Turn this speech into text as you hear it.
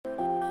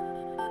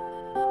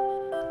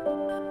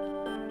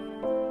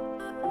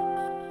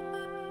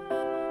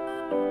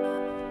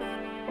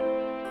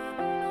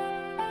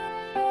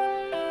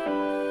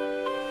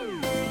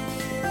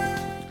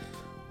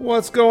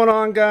What's going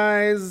on,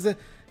 guys?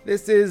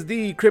 This is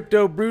the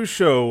Crypto Brew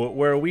Show,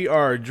 where we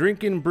are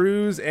drinking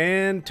brews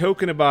and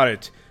talking about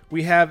it.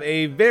 We have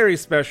a very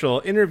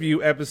special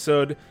interview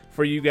episode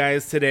for you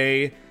guys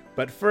today.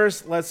 But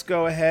first, let's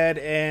go ahead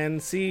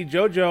and see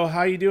Jojo.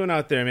 How you doing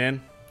out there,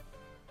 man?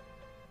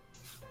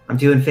 I'm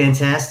doing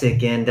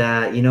fantastic,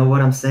 and you know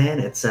what I'm saying?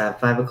 It's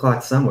 5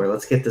 o'clock somewhere.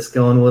 Let's get this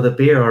going with a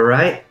beer, all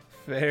right?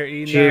 Fair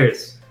enough.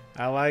 Cheers.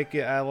 I like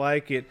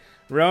it.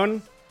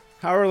 Ron,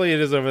 how early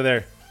it is over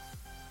there?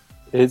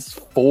 It's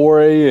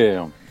 4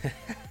 a.m.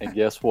 And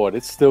guess what?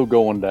 It's still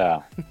going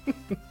down.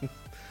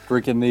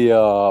 Drinking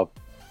the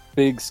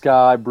Big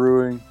Sky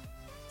Brewing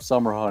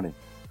Summer Honey.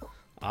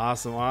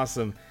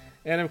 Awesome.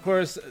 And of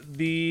course,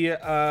 the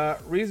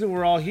reason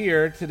we're all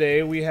here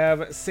today, we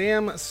have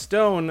Sam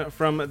Stone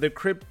from the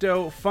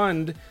Crypto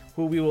Fund,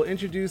 who we will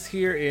introduce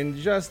here in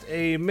just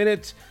a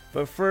minute.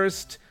 But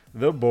first,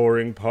 the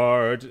boring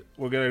part.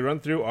 We're going to run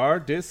through our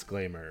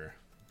disclaimer.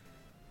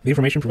 The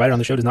information provided on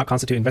the show does not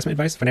constitute investment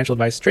advice, financial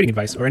advice, trading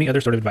advice, or any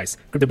other sort of advice.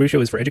 Crypto Brew Show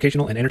is for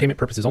educational and entertainment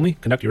purposes only.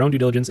 Conduct your own due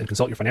diligence and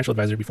consult your financial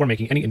advisor before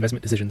making any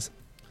investment decisions.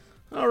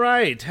 All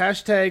right.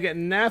 Hashtag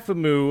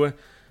NAFAMU.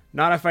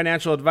 Not a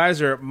financial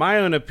advisor, my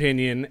own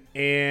opinion,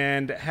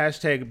 and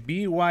hashtag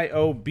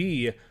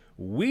BYOB,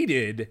 we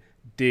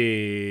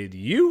did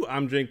you?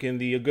 I'm drinking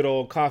the good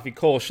old coffee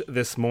Kolsch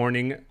this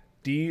morning.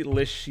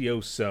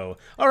 Delicioso.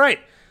 All right,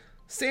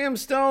 Sam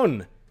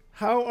Stone,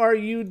 how are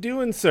you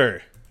doing,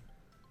 sir?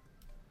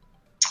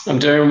 I'm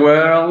doing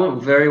well,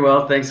 very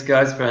well. Thanks,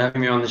 guys, for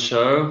having me on the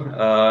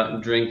show.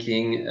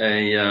 Drinking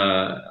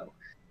a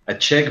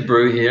Czech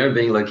brew here,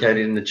 being located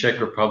in the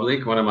Czech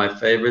Republic. One of my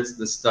favorites,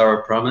 the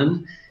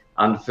Staropramen.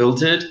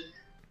 Unfiltered.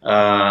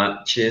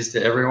 Cheers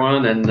to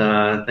everyone,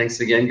 and thanks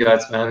again,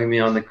 guys, for having me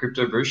on the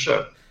Crypto Brew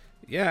Show.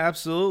 Yeah,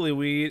 absolutely.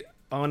 We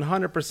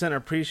 100%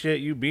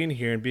 appreciate you being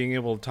here and being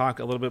able to talk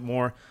a little bit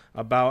more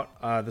about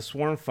the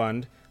Swarm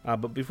Fund.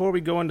 But before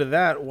we go into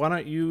that, why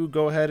don't you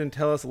go ahead and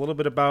tell us a little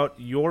bit about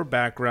your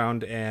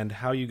background and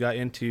how you got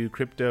into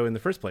crypto in the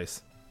first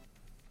place?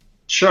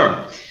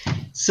 Sure.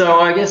 So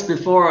I guess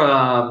before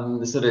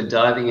sort of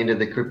diving into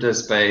the crypto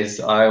space,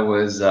 I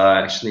was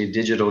actually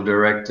digital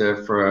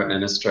director for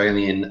an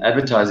Australian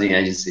advertising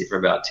agency for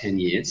about 10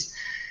 years.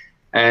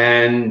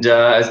 And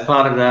as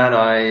part of that,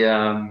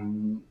 I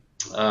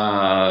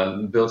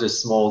built a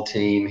small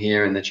team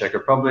here in the Czech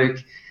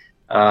Republic.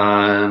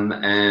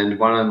 And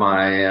one of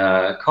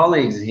my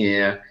colleagues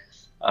here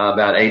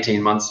about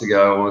 18 months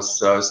ago or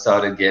so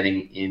started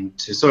getting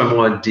into sort of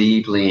more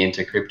deeply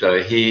into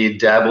crypto. He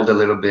dabbled a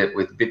little bit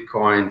with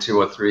Bitcoin 2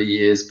 or 3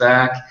 years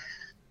back.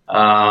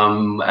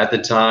 At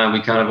the time,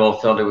 we kind of all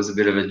felt it was a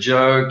bit of a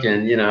joke,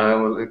 and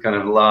we kind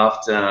of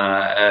laughed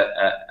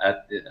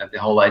at the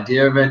whole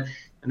idea of it.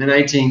 And then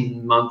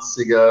 18 months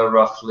ago,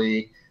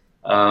 roughly,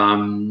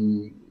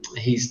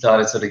 he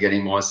started sort of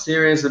getting more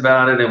serious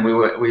about it, and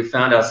we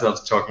found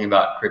ourselves talking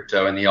about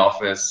crypto in the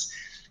office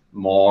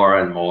more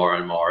and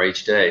more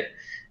each day.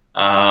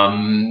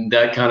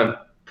 That kind of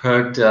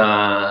perked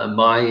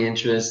my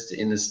interest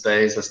in the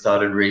space. I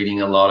started reading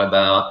a lot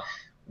about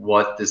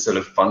what the sort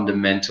of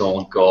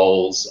fundamental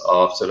goals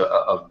of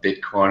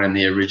Bitcoin and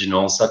the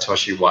original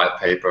Satoshi white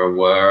paper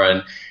were,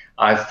 and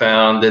I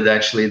found that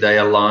actually they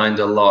aligned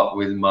a lot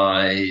with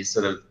my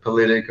sort of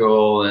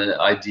political and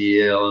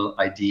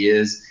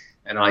ideas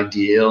and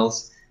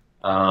ideals.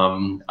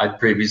 I'd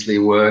previously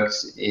worked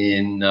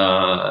in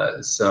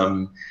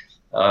some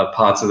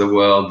parts of the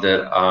world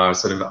that are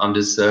sort of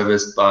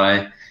underserviced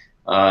by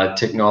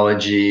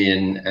technology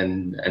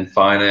and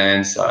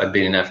finance. I'd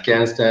been in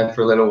Afghanistan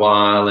for a little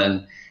while,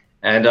 and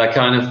I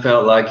kind of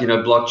felt like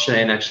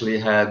blockchain actually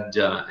had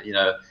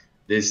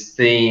this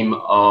theme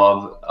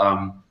of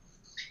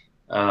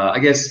I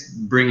guess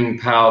bringing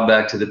power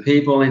back to the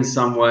people in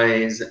some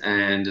ways,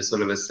 and a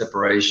sort of a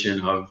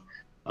separation of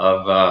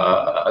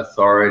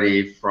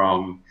authority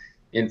from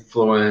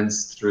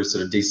influence through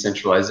sort of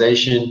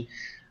decentralization.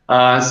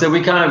 So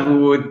we kind of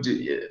would,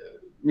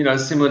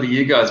 similar to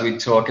you guys, we'd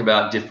talk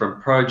about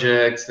different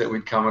projects that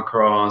we'd come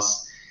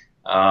across,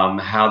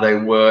 how they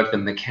work, the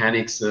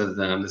mechanics of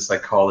them, the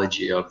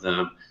psychology of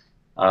them,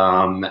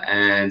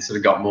 and sort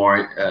of got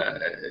more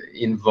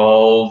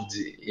involved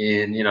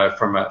in,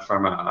 from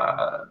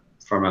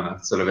a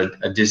sort of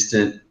a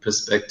distant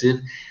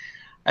perspective.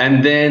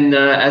 And then,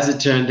 as it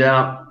turned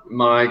out,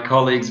 my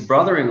colleague's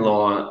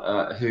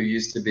brother-in-law, who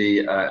used to be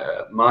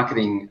a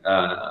marketing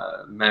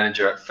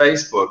manager at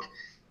Facebook,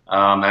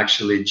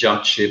 actually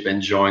jumped ship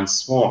and joined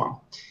Swarm.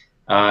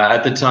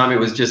 At the time, it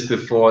was just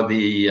before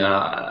the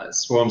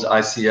Swarm's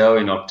ICO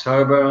in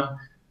October.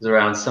 It was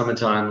around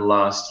summertime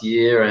last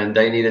year, and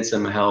they needed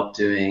some help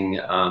doing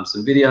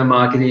some video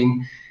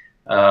marketing,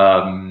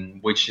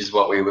 which is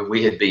what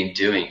we had been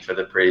doing for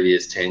the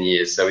previous 10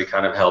 years. So we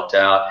kind of helped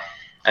out.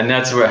 And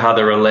that's how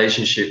the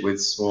relationship with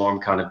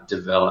Swarm kind of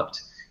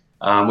developed.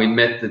 We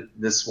met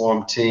the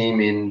Swarm team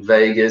in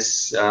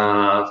Vegas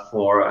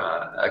for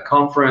a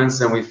conference,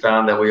 and we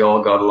found that we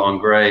all got along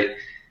great.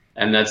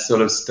 And that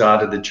sort of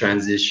started the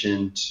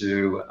transition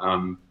to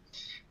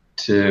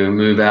to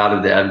move out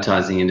of the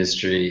advertising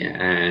industry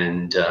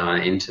and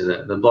into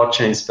the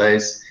blockchain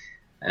space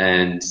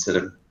and sort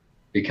of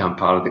become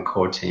part of the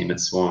core team at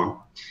Swarm.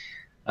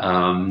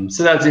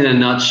 So that's in a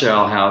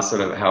nutshell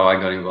how I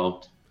got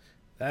involved.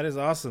 That is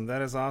awesome.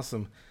 That is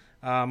awesome.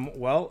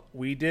 Well,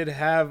 we did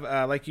have,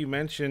 like you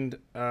mentioned,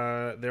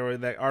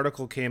 that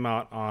article came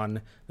out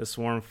on the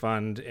Swarm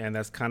Fund, and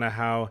that's kind of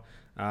how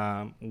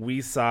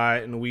we saw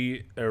it, and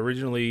we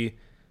originally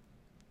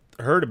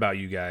heard about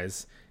you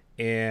guys.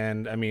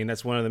 And I mean,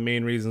 that's one of the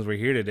main reasons we're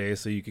here today,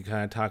 so you can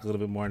kind of talk a little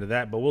bit more into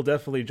that. But we'll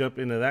definitely jump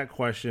into that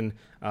question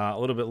a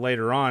little bit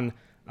later on.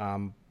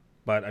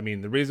 But I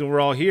mean, the reason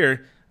we're all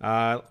here,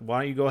 why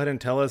don't you go ahead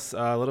and tell us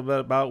a little bit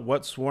about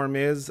what Swarm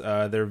is,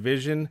 their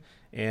vision,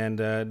 and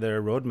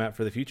their roadmap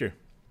for the future.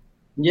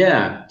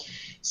 Yeah.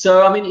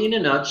 So, I mean, in a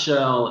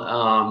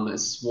nutshell,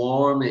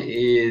 Swarm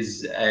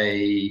is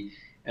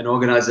an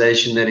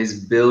organization that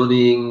is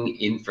building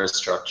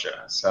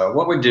infrastructure. So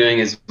what we're doing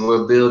is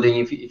we're building,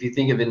 if you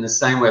think of it in the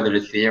same way that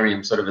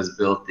Ethereum sort of has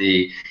built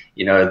the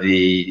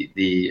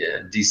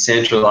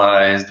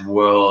decentralized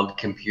world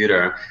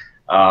computer,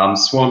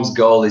 Swarm's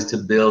goal is to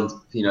build,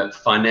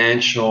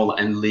 financial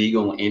and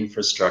legal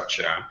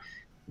infrastructure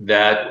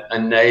that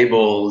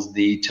enables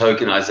the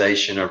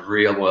tokenization of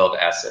real-world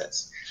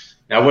assets.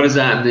 Now, what does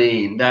that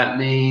mean? That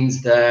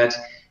means that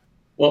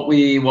what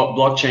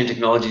blockchain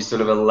technology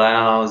sort of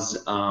allows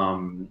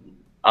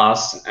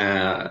us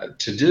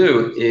to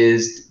do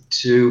is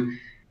to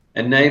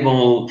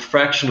enable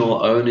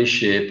fractional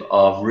ownership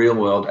of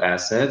real-world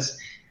assets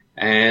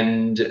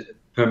and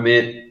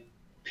permit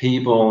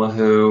people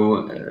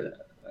who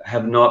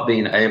have not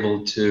been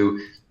able to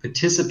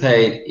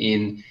participate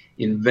in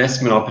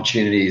investment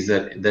opportunities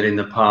that in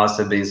the past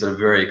have been sort of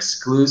very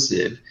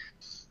exclusive.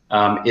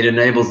 It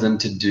enables them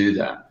to do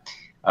that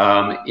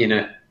in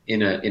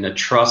a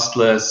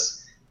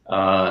trustless,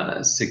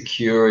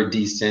 secure,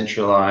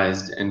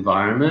 decentralized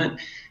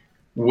environment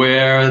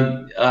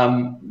where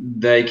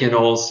they can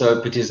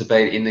also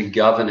participate in the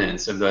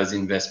governance of those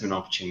investment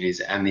opportunities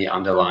and the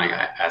underlying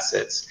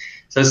assets.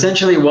 So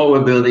essentially, what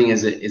we're building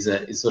is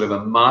sort of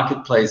a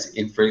marketplace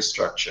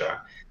infrastructure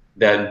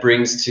that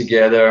brings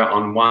together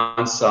on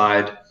one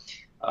side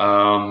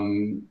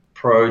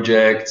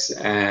projects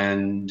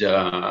and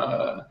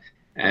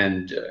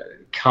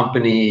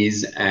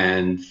companies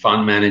and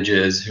fund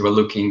managers who are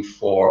looking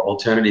for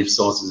alternative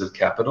sources of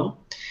capital,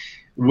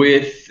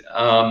 with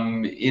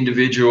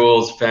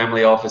individuals,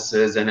 family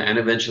offices, and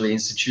eventually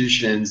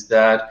institutions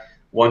that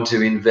want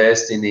to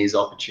invest in these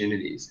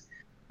opportunities.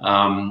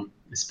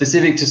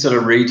 Specific to sort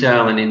of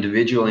retail and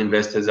individual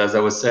investors, as I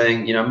was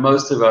saying,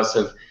 most of us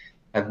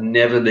have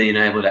never been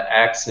able to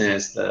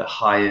access the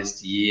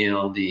highest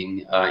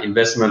yielding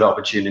investment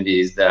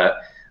opportunities that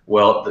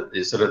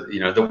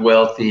the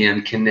wealthy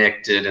and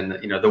connected and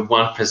the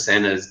one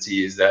percenters, to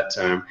use that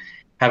term,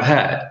 have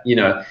had.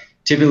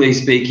 Typically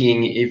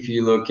speaking, if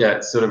you look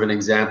at sort of an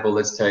example,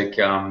 let's take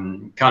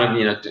touching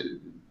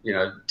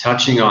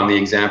on the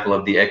example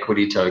of the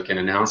equity token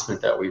announcement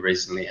that we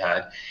recently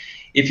had.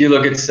 If you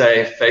look at,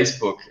 say,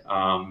 Facebook,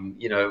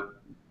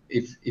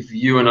 if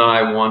you and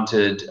I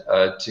wanted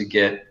to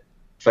get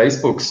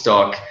Facebook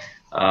stock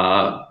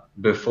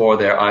before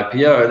their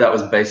IPO, that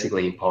was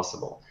basically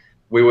impossible.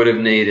 We would have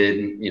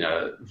needed,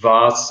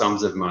 vast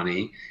sums of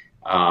money,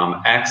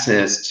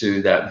 access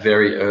to that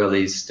very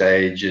early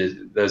stage,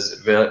 those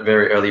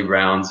very early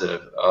rounds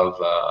of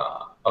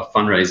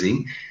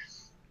fundraising.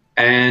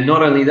 And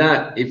not only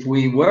that, if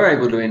we were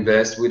able to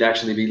invest, we'd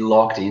actually be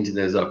locked into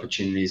those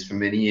opportunities for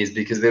many years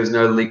because there was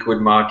no liquid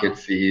market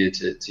for you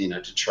to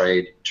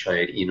trade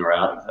in or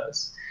out of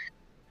those.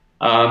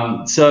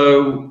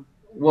 So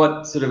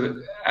what sort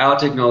of our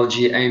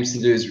technology aims to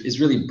do is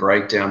really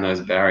break down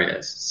those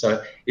barriers.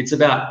 So it's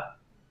about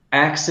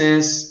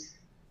access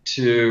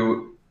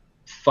to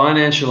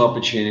financial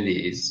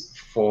opportunities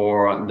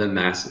for the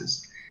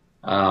masses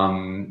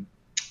in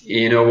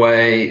a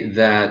way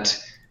that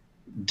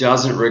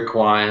doesn't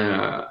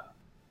require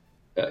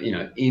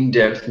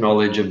in-depth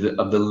knowledge of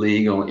the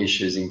legal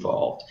issues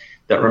involved,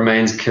 that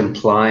remains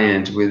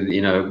compliant with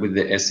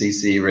the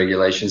SEC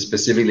regulations,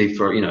 specifically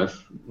for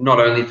not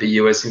only for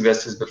US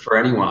investors but for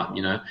anyone,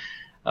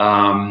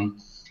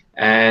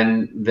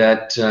 and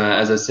that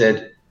as I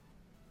said,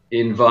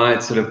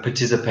 invites sort of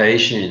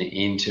participation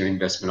into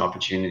investment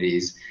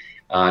opportunities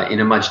in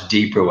a much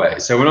deeper way.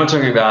 So we're not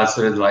talking about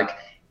sort of like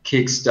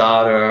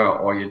Kickstarter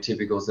or your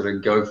typical sort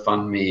of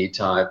GoFundMe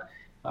type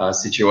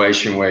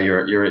situation where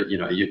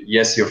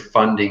you're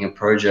funding a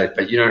project,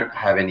 but you don't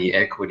have any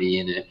equity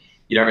in it.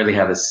 You don't really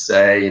have a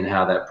say in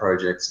how that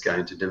project's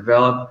going to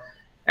develop,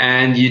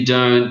 and you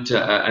don't.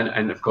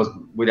 And of course,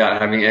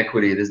 without having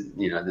equity,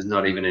 there's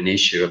not even an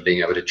issue of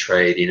being able to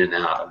trade in and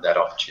out of that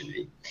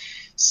opportunity.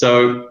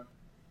 So,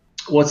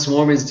 what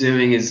Swarm is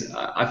doing is,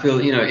 I feel,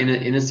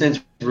 in a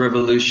sense,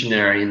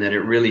 revolutionary in that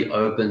it really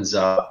opens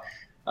up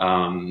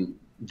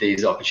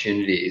these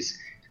opportunities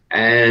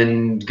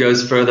and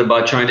goes further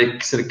by trying to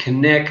sort of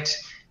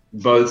connect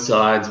both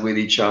sides with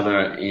each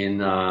other in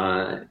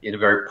a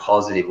very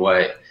positive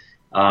way.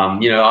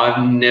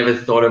 I've never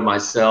thought of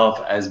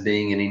myself as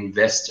being an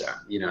investor.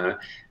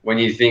 When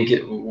you think,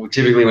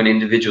 typically when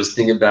individuals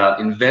think about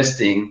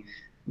investing,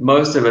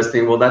 most of us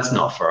think, well, that's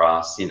not for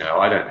us.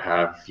 I don't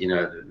have,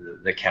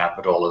 the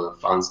capital or the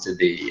funds to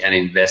be an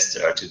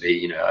investor, to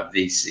be, a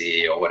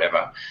VC or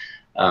whatever.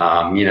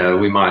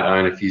 We might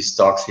own a few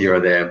stocks here or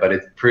there, but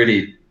it's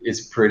pretty,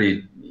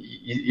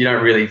 you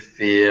don't really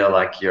feel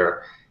like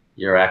you're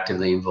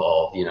actively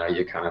involved.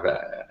 You're kind of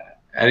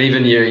and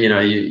even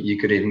you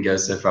could even go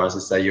so far as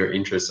to say your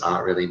interests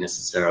aren't really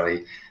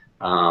necessarily,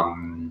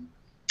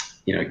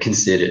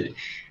 considered.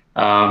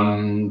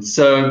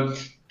 So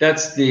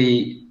that's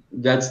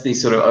the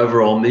sort of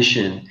overall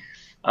mission.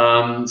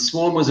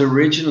 Swarm was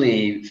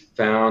originally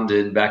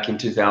founded back in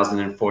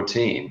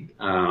 2014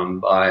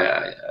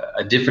 by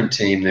a different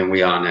team than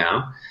we are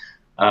now.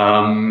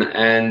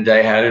 And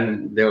they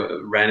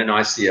ran an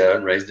ICO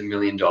and raised $1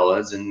 million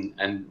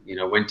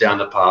and went down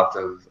the path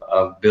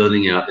of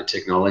building out the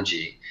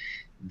technology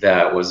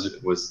that was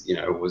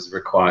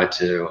required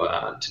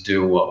to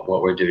do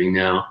what we're doing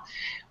now.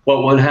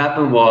 What would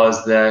happen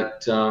was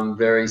that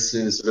very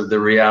soon, sort of the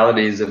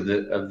realities of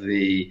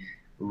the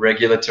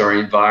regulatory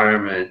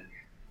environment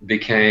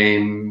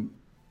became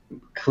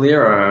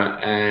clearer,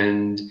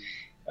 and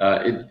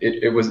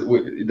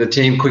the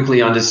team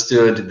quickly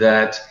understood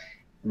that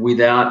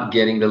without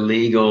getting the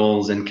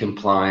legals and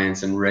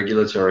compliance and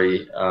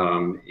regulatory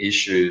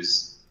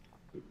issues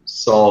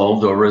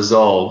solved or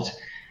resolved,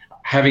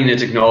 having the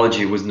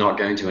technology was not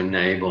going to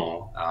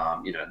enable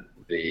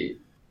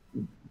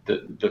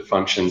the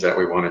functions that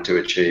we wanted to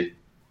achieve.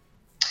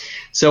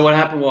 So what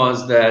happened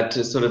was that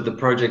sort of the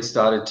project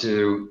started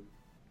to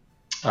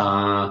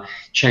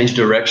change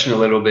direction a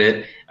little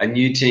bit. A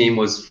new team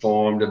was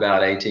formed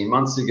about 18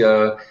 months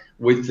ago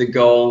with the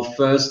goal,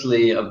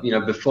 firstly, of,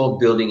 before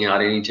building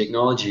out any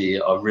technology,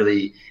 of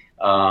really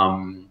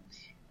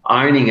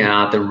ironing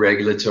out the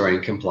regulatory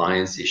and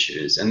compliance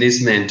issues. And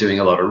this meant doing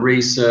a lot of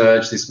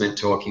research. This meant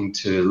talking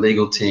to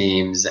legal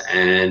teams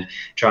and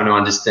trying to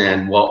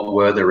understand what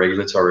were the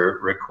regulatory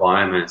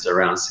requirements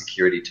around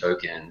security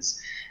tokens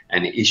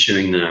and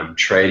issuing them,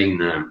 trading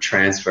them,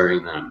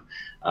 transferring them,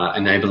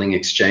 enabling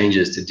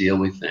exchanges to deal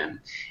with them.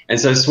 And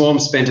so Swarm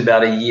spent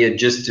about a year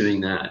just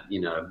doing that,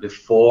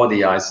 before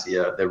the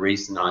ICO, the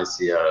recent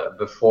ICO,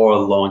 before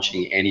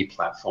launching any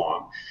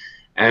platform.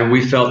 And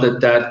we felt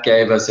that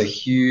gave us a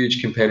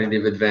huge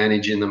competitive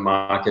advantage in the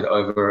market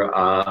over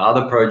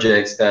other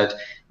projects that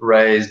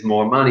raised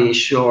more money,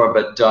 sure,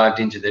 but dived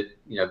into the,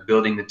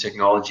 building the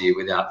technology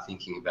without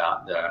thinking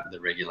about the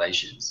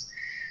regulations.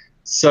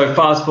 So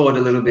fast forward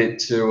a little bit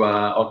to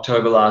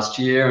October last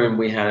year, and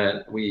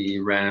we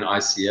ran an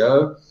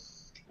ICO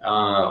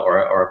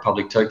or a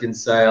public token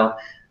sale,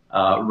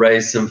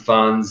 raised some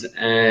funds,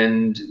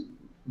 and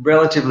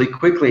relatively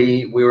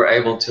quickly we were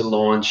able to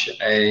launch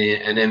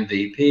an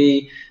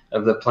MVP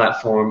of the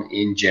platform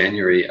in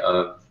January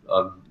of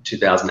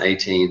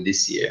 2018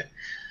 this year.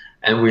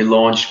 And we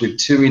launched with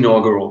 2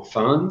 inaugural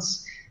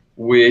funds,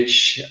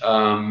 which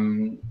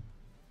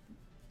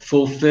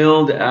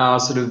fulfilled our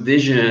sort of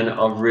vision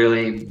of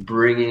really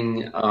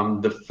bringing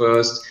the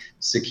first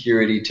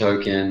security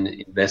token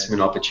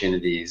investment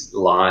opportunities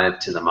live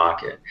to the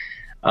market.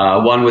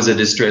 One was a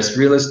distressed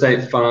real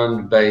estate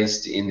fund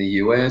based in the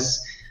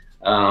US.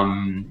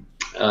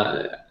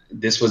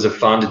 This was a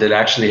fund that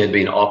actually had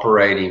been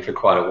operating for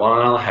quite a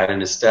while, had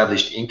an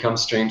established income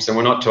stream. So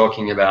we're not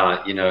talking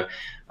about,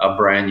 a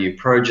brand new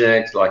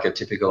project like a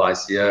typical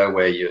ICO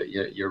where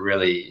you're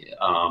really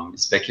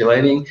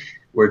speculating.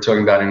 We're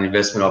talking about an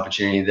investment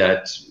opportunity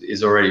that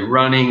is already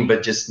running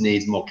but just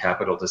needs more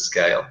capital to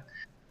scale.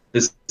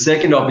 The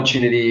second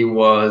opportunity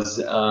was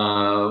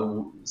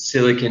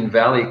Silicon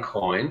Valley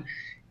Coin,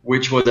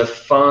 which was a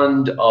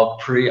fund of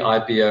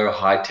pre-IPO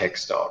high-tech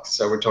stocks.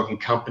 So we're talking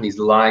companies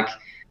like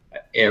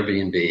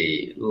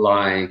Airbnb,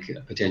 like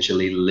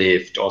potentially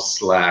Lyft or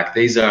Slack.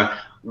 These are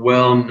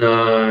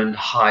well-known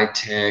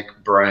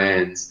high-tech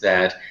brands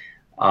that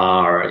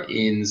are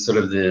in sort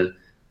of the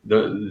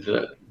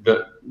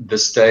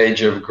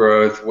stage of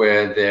growth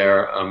where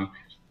they're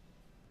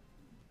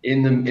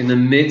in the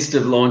midst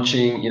of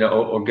launching,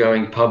 or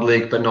going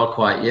public, but not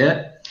quite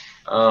yet.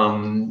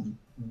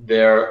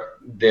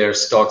 Their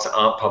stocks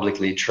aren't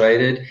publicly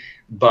traded,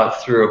 but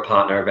through a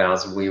partner of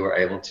ours, we were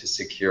able to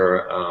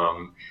secure,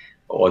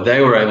 or they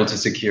were able to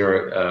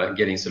secure,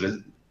 getting sort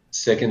of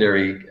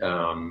secondary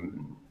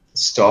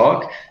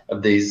stock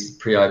of these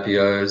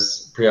pre-IPO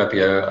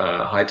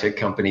high-tech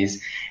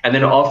companies, and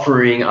then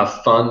offering a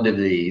fund of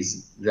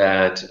these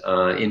that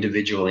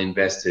individual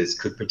investors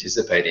could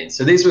participate in.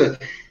 So this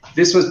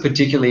was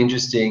particularly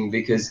interesting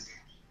because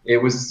it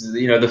was,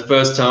 the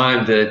first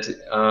time that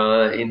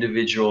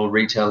individual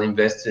retail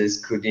investors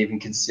could even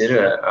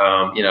consider,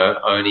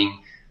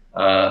 owning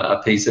a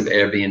piece of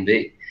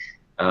Airbnb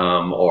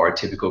or a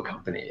typical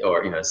company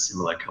or,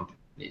 similar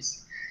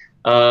companies.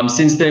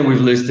 Since then,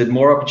 we've listed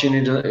more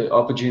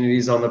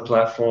opportunities on the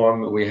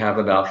platform. We have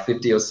about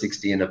 50 or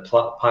 60 in the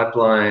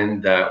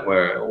pipeline that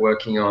we're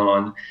working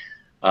on.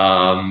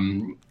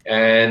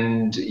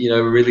 And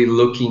really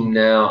looking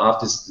now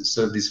after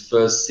sort of this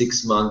first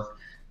 6-month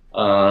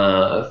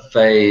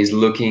phase,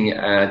 looking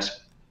at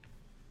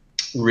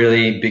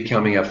really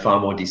becoming a far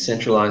more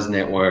decentralized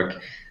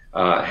network,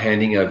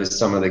 handing over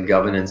some of the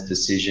governance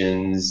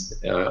decisions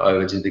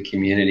over to the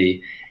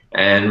community,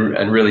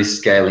 and really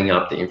scaling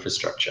up the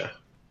infrastructure.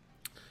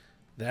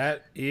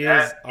 That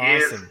is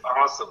awesome.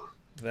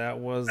 That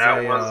was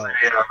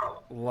a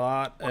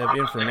lot of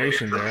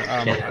information there.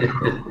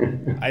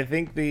 I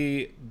think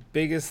the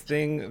biggest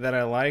thing that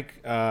I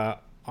like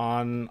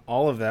on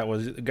all of that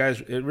was,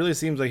 guys, it really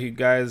seems like you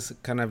guys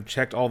kind of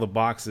checked all the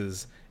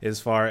boxes as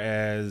far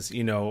as,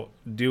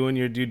 doing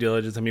your due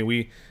diligence. I mean,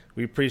 we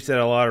preach that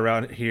a lot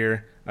around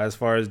here as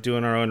far as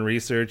doing our own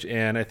research.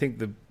 And I think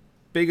the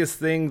biggest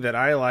thing that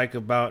I like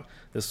about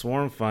the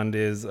Swarm Fund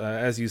is,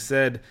 as you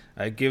said,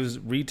 it gives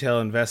retail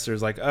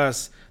investors like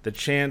us the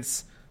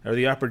chance or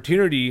the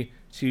opportunity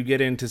to get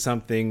into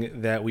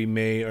something that we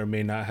may or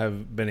may not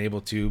have been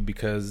able to,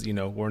 because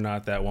we're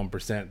not that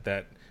 1%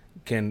 that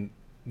can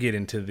get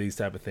into these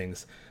type of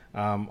things.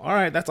 All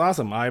right, that's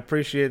awesome. I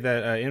appreciate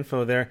that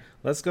info there.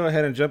 Let's go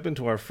ahead and jump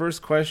into our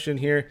first question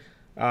here.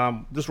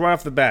 Just right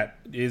off the bat,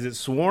 is it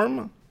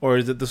Swarm or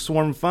is it the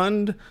Swarm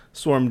Fund,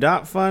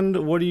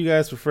 Swarm.Fund? What do you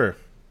guys prefer?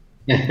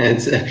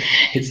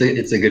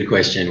 It's a good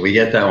question. We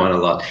get that one a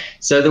lot.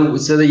 So the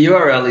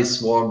URL is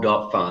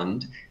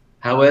Swarm.Fund.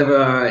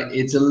 However,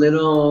 it's a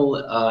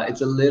little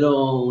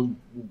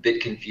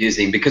bit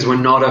confusing because we're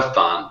not a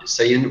fund.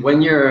 So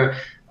when you're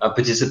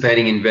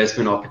participating in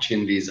investment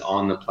opportunities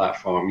on the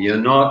platform, you're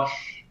not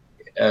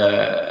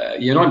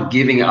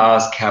giving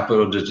us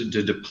capital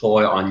to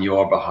deploy on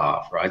your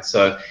behalf, right?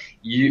 So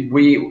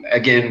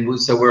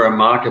we're a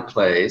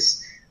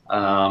marketplace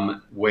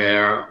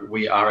where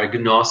we are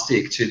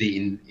agnostic to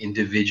the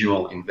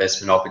individual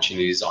investment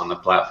opportunities on the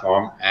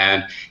platform,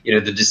 and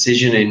the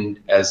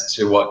decision as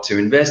to what to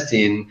invest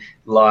in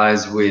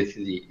lies with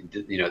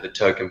the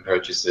token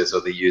purchasers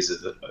or the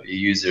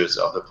users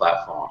of the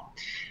platform.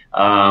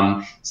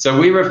 So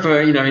we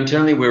refer,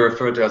 internally we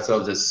refer to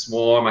ourselves as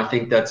Swarm. I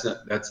think that's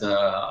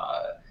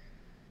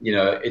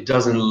it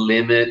doesn't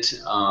limit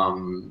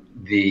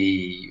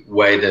the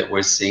way that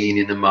we're seen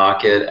in the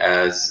market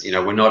as,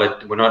 we're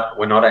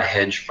not a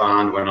hedge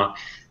fund. We're not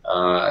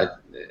a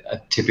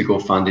typical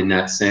fund in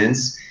that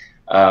sense.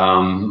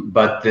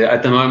 But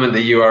at the moment,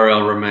 the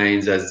URL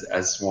remains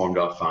as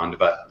Swarm.Fund.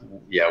 But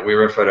yeah, we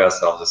refer to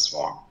ourselves as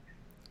Swarm.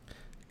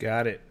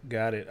 Got it.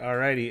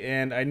 Alrighty.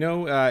 And I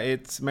know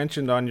it's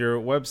mentioned on your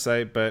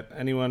website, but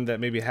anyone that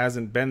maybe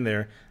hasn't been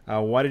there,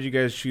 why did you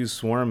guys choose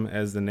Swarm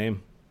as the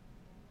name?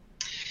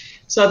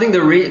 So I think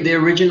the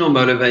original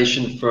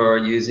motivation for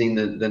using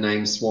the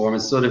name Swarm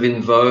is sort of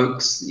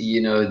invokes,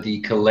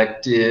 the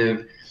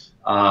collective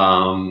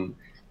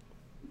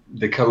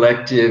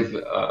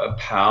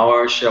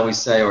power, shall we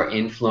say, or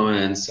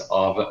influence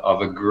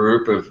of a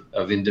group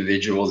of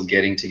individuals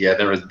getting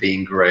together as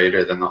being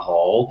greater than the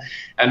whole.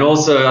 And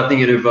also, I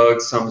think it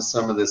evokes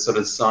some of the sort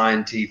of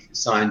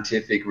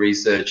scientific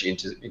research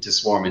into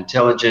swarm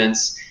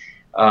intelligence.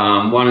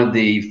 One of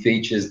the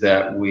features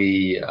that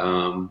we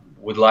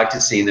would like to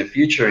see in the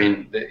future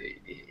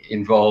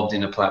involved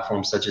in a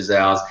platform such as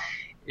ours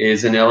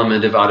is an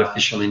element of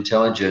artificial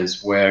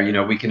intelligence, where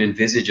we can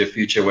envisage a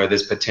future where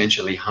there's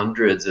potentially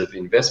hundreds of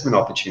investment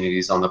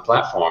opportunities on the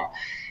platform.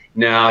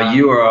 Now,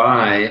 you or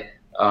I,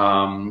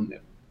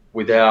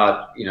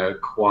 without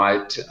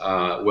quite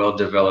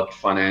well-developed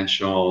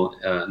financial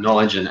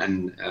knowledge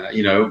and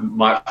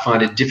might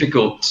find it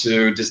difficult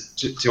to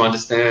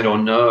understand or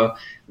know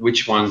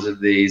which ones of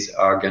these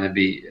are going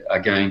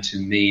to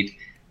meet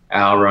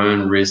our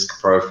own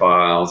risk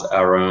profiles,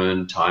 our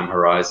own time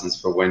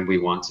horizons for when we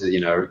want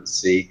to,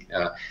 seek,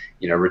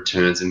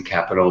 returns and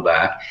capital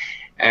back.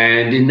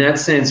 And in that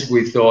sense,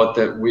 we thought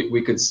that we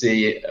could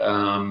see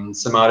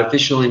some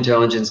artificial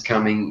intelligence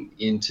coming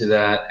into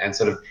that and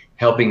sort of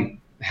helping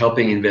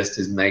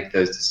investors make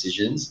those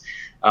decisions.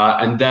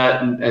 And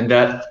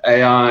that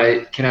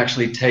AI can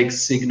actually take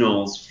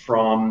signals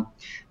from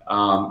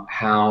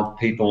how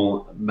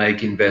people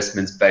make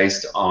investments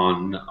based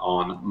on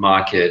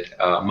market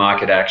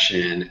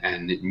action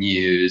and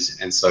news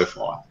and so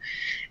forth.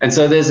 And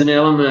so there's an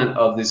element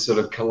of this sort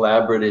of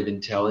collaborative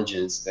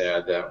intelligence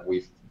there that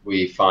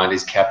we find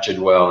is captured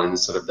well in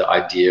sort of the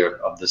idea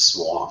of the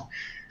swarm.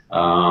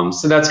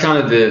 So that's kind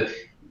of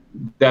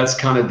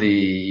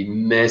the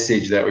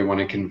message that we want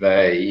to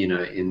convey,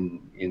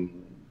 in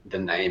the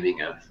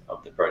naming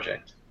of the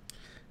project.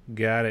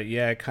 Got it.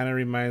 Yeah, it kind of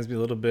reminds me a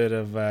little bit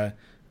of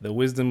the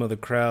wisdom of the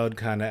crowd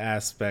kind of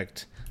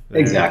aspect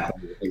there.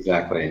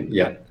 Exactly.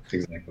 Yeah,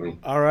 exactly.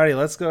 Alrighty,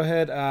 let's go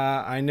ahead.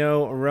 I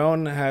know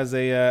Roan has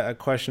a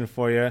question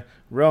for you.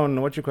 Roan,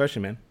 what's your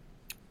question, man?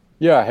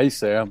 Yeah, hey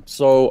Sam.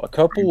 So a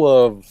couple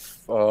of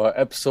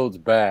episodes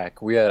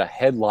back, we had a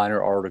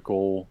headliner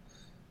article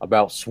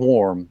about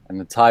Swarm, and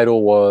the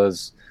title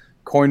was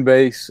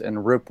Coinbase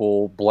and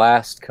Ripple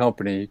Blast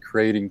Company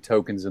Creating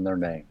Tokens in Their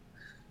Name.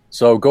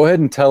 So go ahead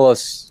and tell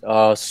us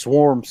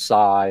Swarm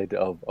side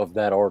of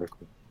that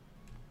article.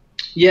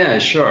 Yeah,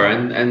 sure.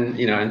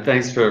 And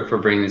thanks for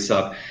bringing this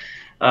up.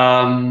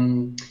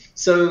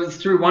 So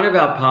through one of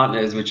our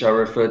partners, which I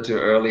referred to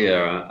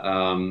earlier,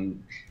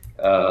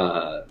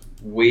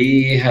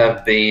 we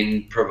have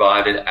been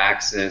provided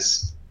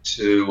access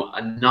to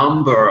a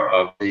number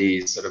of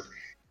these sort of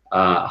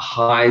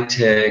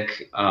high-tech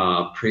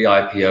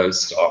pre-IPO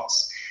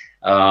stocks.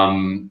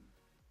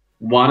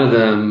 One of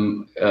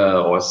them,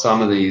 or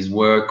some of these,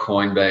 were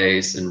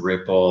Coinbase and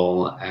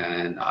Ripple,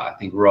 and I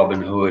think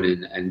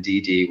Robinhood and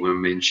Didi were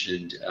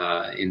mentioned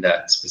in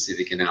that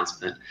specific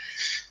announcement.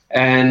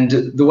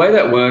 And the way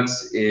that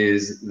works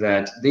is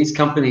that these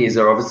companies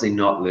are obviously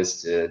not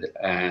listed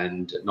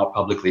and not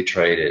publicly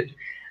traded,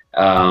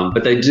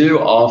 but they do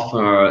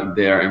offer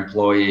their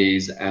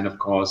employees and, of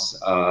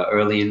course,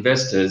 early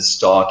investors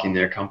stock in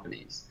their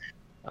companies.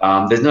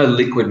 There's no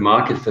liquid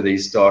market for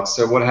these stocks,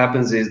 so what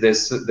happens is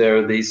there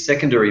are these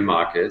secondary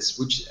markets,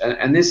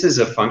 and this is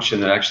a function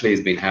that actually has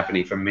been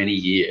happening for many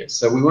years.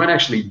 So we weren't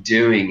actually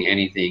doing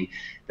anything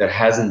that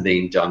hasn't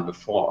been done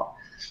before.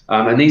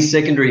 And these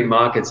secondary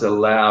markets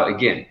allow,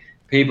 again,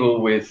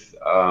 people with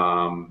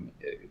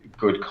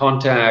good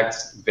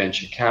contacts,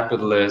 venture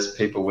capitalists,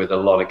 people with a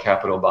lot of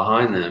capital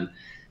behind them,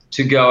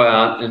 to go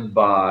out and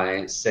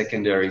buy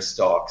secondary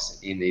stocks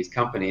in these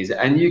companies.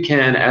 And you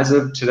can, as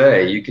of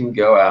today, you can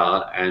go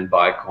out and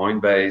buy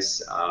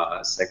Coinbase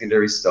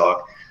secondary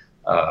stock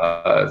through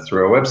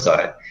a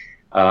website.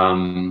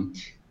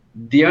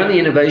 The only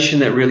innovation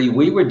that really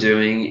we were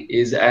doing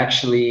is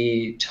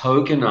actually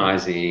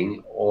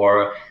tokenizing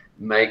or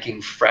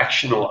making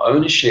fractional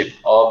ownership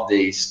of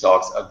these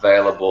stocks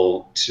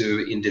available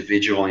to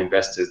individual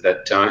investors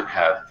that don't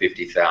have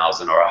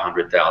 $50,000 or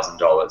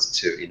 $100,000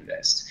 to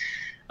invest.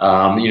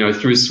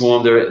 Through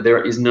Swarm,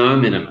 there is no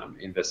minimum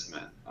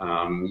investment.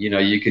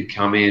 You could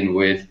come in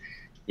with,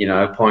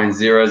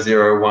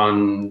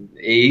 0.001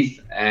 ETH,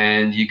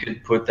 and you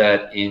could put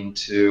that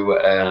into,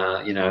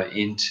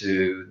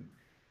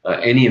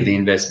 any of the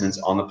investments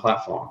on the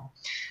platform.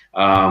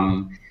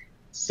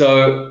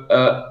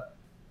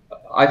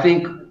 I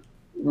think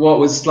what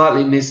was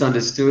slightly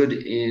misunderstood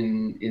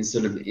in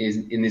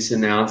this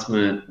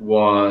announcement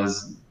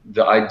was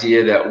the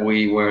idea that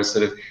we were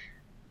sort of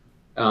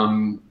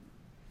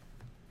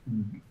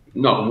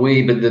not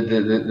we, but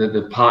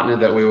the partner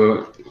that we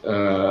were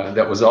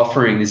that was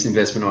offering this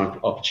investment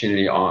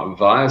opportunity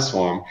via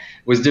Swarm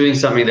was doing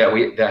something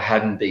that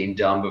hadn't been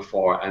done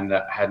before and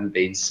that hadn't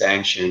been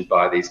sanctioned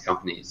by these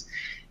companies.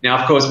 Now,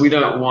 of course, we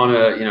don't want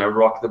to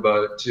rock the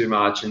boat too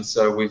much, and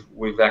so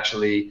we've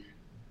actually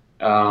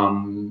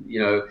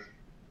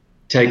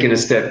taken a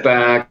step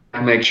back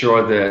and make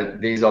sure that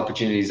these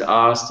opportunities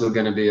are still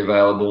going to be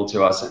available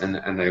to us,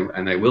 and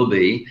they will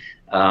be.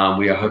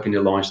 We are hoping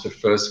to launch the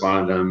first one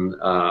of them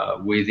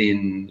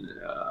within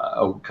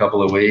a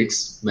couple of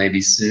weeks,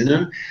 maybe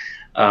sooner,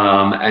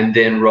 and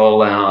then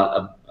roll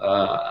out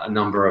a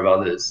number of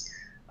others.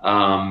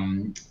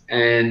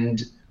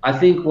 And I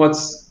think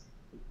what's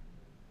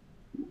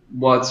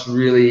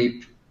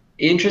really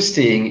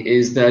interesting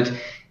is that,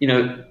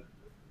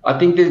 I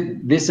think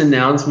that this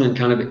announcement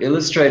kind of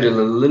illustrated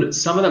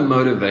some of the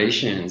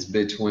motivations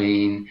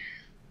between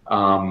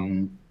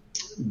some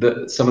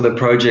of the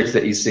projects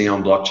that you see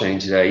on blockchain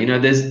today.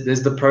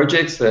 There's the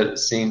projects that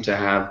seem to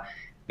have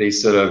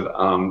these sort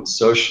of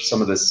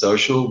some of the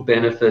social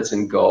benefits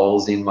and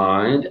goals in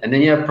mind, and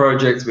then you have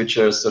projects which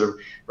are sort of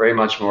very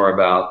much more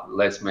about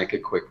let's make a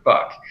quick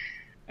buck.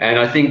 And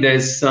I think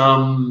there's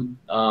some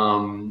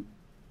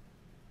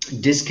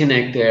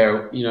disconnect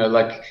there,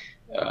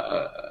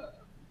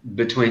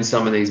 between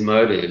some of these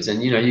motives.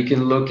 And you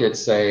can look at,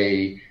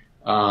 say,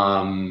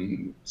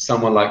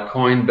 someone like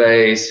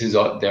Coinbase,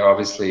 they're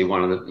obviously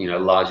one of the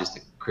largest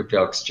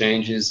crypto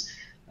exchanges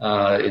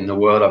in the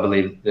world. I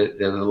believe that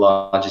they're the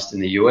largest in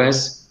the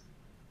US,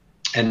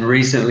 and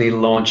recently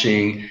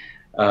launching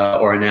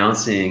or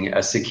announcing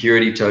a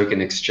security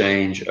token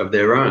exchange of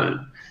their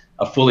own,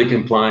 a fully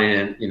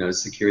compliant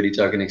security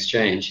token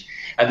exchange.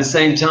 At the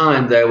same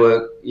time, they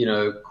were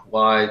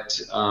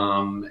quite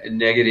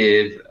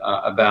negative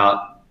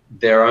about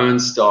their own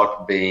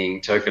stock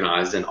being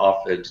tokenized and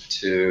offered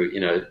to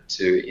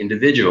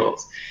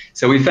individuals.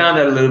 So we found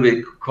that a little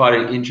bit quite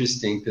an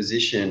interesting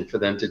position for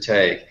them to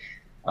take.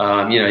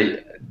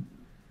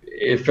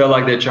 It felt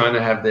like they're trying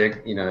to have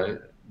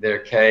their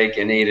cake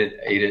and eat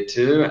it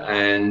too.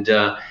 And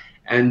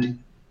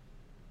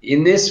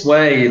in this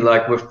way,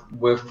 like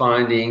we're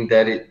finding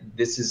that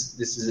this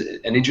is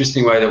an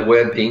interesting way that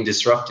we're being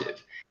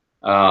disruptive,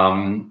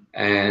 and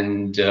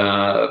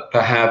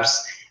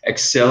perhaps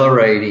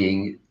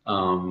accelerating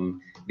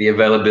the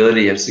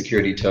availability of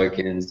security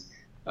tokens,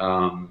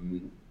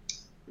 and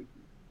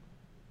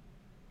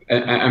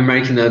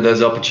making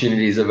those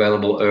opportunities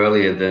available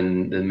earlier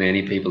than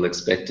many people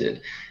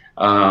expected.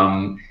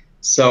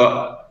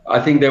 So I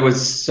think there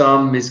was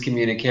some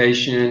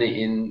miscommunication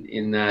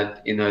in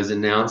those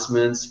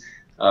announcements.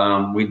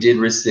 We did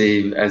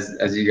receive,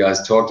 as you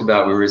guys talked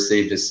about, we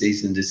received a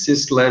cease and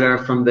desist letter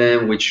from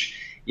them, which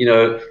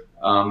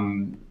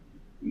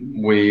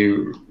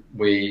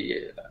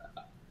we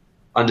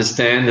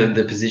understand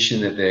the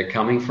position that they're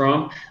coming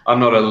from. I'm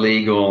not a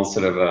legal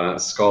sort of a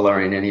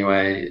scholar in any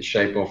way,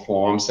 shape, or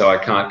form, so I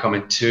can't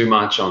comment too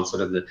much on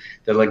sort of the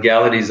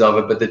legalities of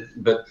it.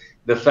 But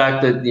the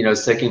fact that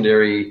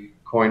secondary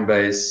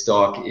Coinbase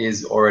stock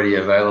is already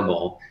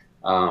available,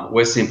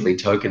 we're simply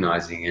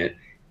tokenizing it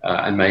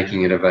and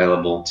making it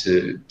available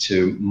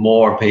to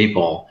more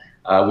people.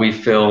 We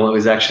feel it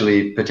was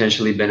actually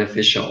potentially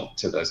beneficial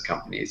to those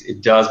companies.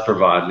 It does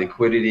provide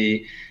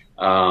liquidity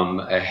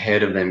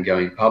ahead of them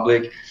going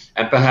public,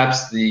 and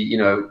perhaps the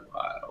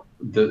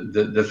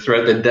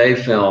threat that they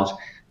felt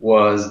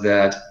was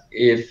that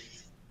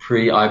if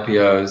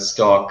pre-IPO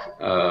stock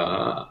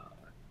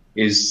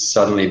is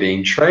suddenly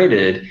being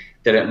traded,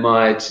 that it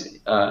might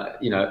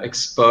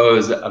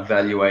expose a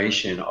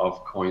valuation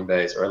of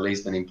Coinbase, or at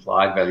least an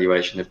implied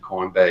valuation of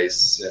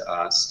Coinbase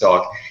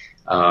stock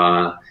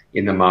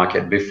in the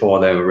market before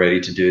they were ready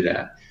to do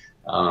that.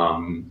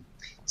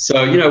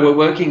 So we're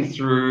working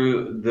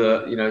through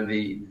the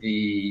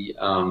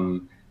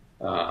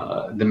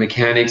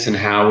mechanics and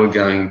how we're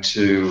going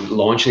to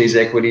launch these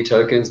equity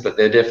tokens, but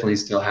they're definitely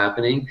still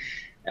happening,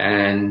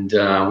 and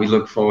we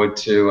look forward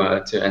to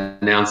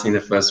announcing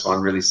the first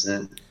one really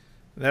soon.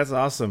 That's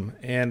awesome,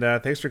 and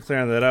thanks for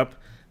clearing that up.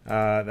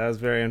 That was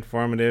very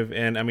informative,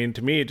 and I mean,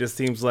 to me, it just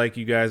seems like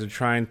you guys are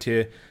trying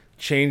to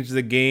change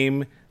the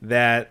game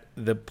that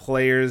the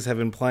players have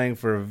been playing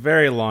for a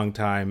very long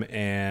time,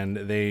 and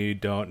they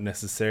don't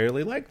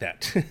necessarily like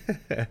that.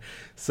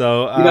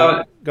 So,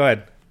 go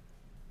ahead.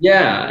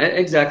 Yeah,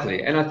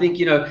 exactly. And I think,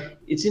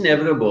 it's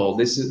inevitable.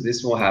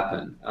 This will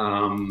happen.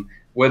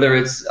 Whether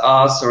it's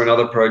us or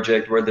another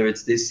project, whether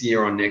it's this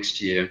year or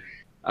next year,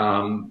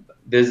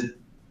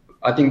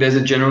 I think there's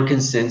a general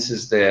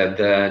consensus there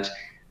that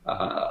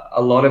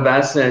a lot of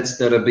assets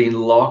that have been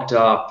locked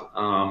up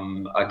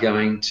are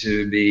going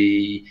to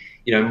be,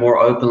 more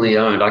openly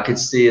owned. I could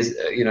see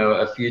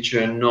a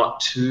future not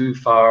too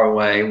far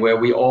away where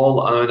we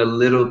all own a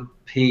little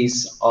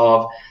piece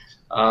of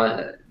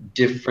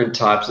different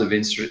types of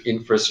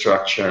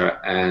infrastructure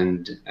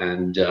and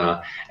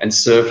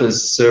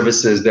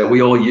services that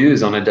we all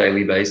use on a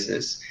daily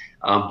basis,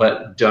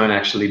 but don't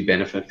actually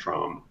benefit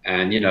from.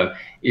 And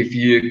if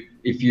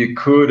you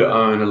could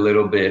own a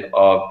little bit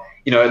of,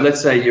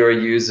 let's say you're a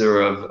user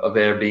of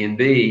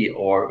Airbnb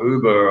or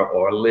Uber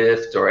or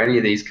Lyft or any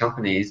of these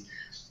companies,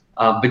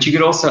 but you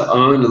could also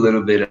own a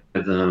little bit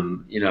of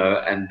them,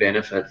 and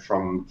benefit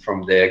from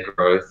their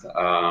growth.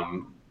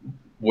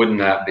 Wouldn't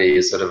that be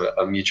a sort of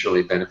a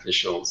mutually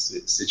beneficial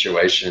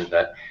situation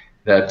that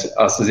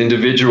us as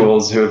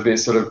individuals who have been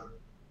sort of,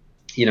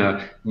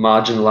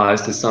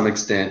 marginalized to some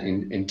extent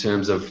in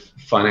terms of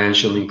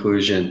financial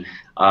inclusion,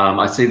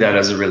 I see that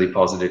as a really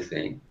positive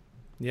thing.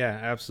 Yeah,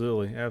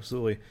 absolutely.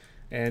 Absolutely.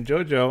 And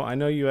Jojo, I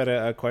know you had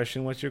a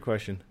question. What's your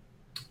question?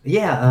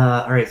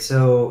 Yeah. All right.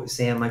 So,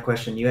 Sam, my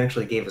question, you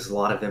actually gave us a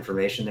lot of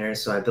information there.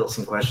 So I built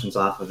some questions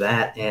off of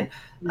that. And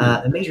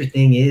the major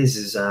thing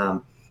is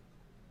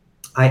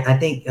I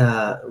think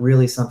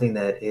really something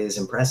that is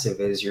impressive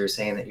is you're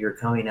saying that you're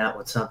coming out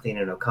with something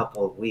in a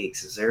couple of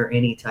weeks. Is there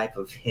any type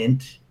of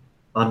hint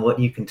on what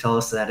you can tell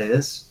us that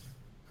is?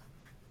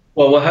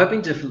 Well, we're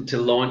hoping to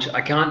launch.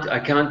 I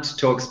can't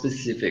talk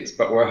specifics,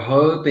 but we're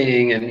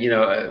hoping, and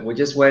we're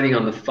just waiting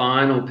on the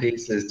final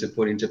pieces to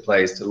put into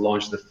place to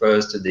launch the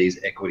first of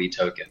these equity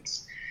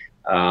tokens.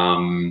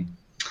 I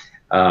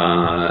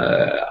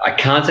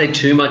can't say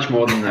too much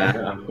more than that,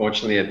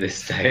 unfortunately, at this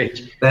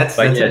stage. That's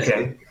yes,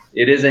 okay.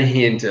 It is a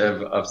hint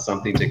of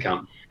something to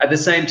come. At the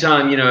same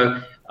time, we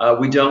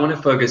don't want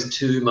to focus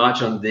too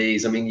much on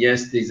these. I mean,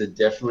 yes, these are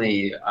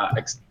definitely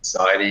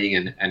exciting,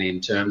 and in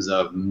terms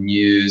of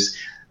news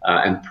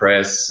and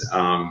press,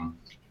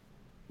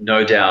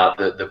 no doubt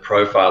that the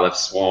profile of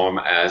Swarm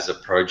as a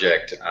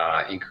project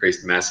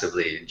increased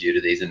massively due to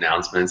these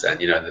announcements, and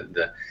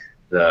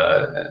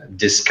the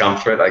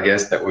discomfort, I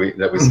guess, that we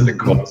sort of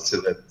caused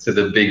to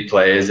the big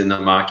players in the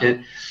market.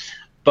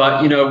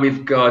 But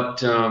we've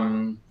got.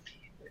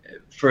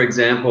 For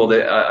example,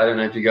 I don't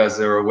know if you guys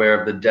are aware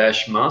of the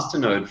Dash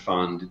Masternode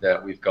fund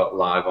that we've got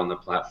live on the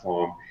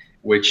platform,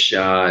 which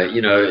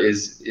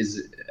is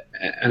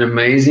an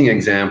amazing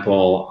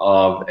example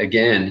of,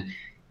 again,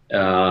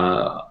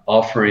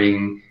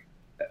 offering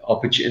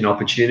an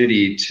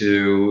opportunity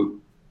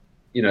to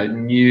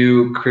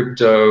new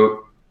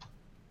crypto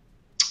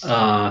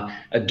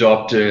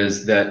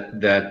adopters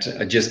that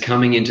are just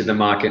coming into the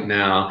market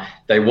now.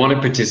 They want to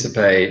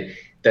participate.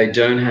 They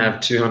don't have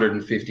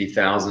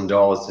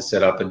 $250,000 to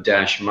set up a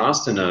Dash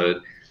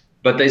Masternode,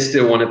 but they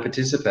still want to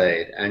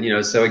participate. And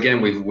so again,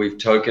 we've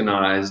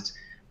tokenized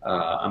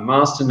a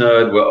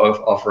Masternode. We're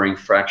offering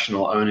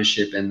fractional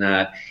ownership in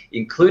that,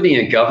 including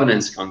a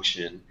governance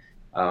function.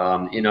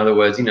 In other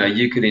words,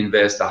 you could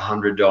invest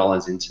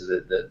 $100 into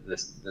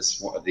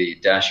the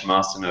Dash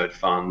Masternode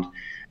fund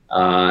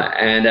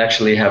and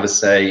actually have a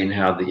say in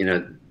how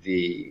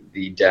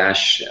the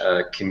Dash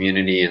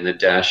community and the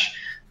Dash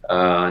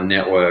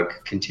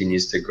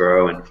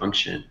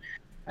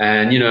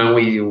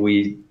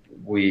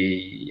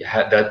we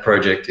had that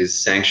project is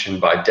sanctioned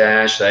by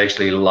Dash. They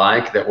actually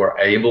like that we're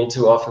able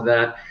to offer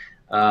that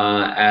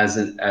as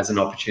an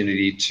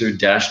opportunity to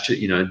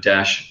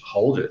Dash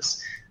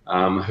holders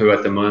who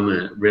at the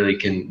moment really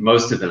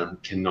most of them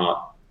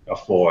cannot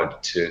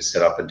afford to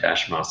set up a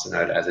Dash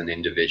masternode as an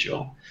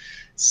individual.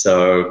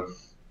 So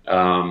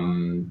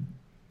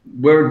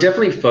we're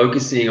definitely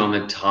focusing on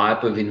the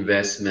type of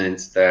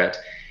investments that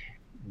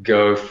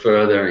go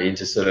further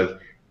into sort of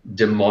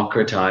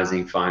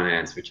democratizing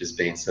finance, which has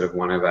been sort of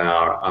one of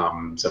our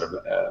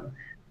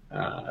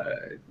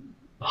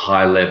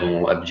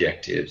high-level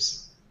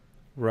objectives.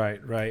 Right.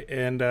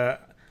 And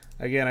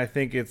again, I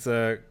think it's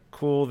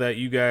cool that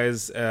you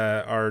guys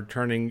are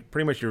turning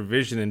pretty much your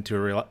vision into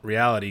a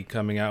reality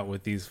coming out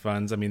with these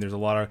funds. I mean, there's a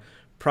lot of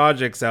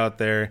projects out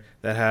there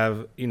that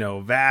have,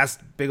 vast,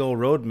 big old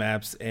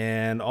roadmaps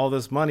and all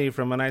this money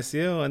from an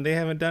ICO, and they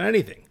haven't done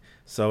anything.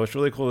 So it's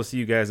really cool to see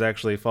you guys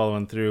actually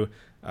following through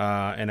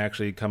and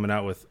actually coming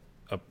out with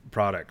a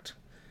product.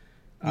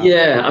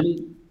 Yeah, I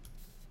mean,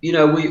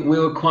 we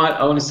were quite,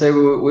 I want to say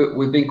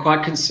we've been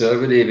quite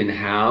conservative in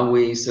how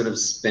we sort of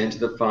spent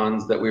the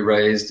funds that we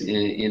raised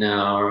in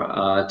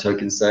our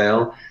token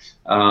sale.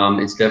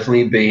 It's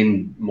definitely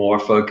been more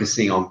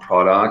focusing on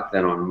product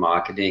than on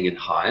marketing and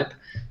hype.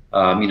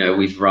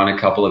 We've run a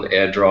couple of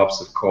airdrops,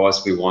 of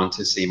course. We want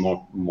to see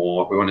more.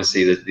 We want to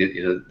see the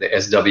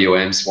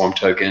SWM Swarm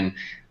token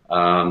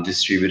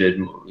distributed,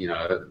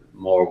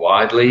 more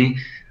widely.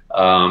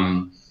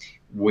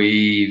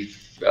 We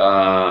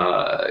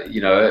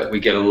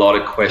get a lot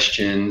of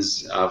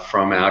questions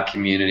from our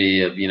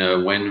community of,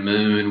 when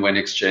Moon, when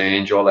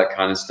Exchange, all that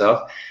kind of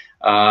stuff.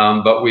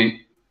 But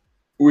we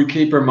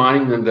keep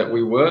reminding them that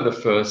we were the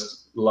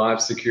first live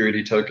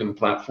security token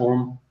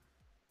platform.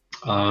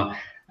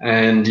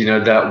 And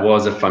that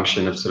was a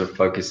function of sort of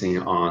focusing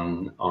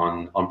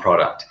on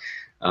product,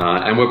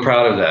 and we're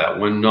proud of that.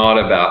 We're not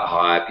about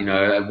hype.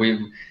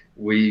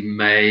 We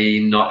may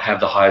not have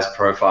the highest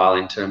profile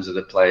in terms of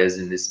the players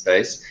in this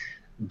space,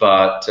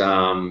 but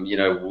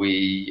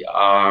we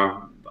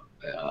are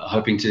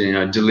hoping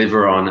to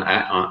deliver on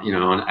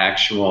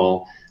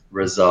actual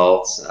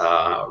results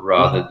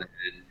rather than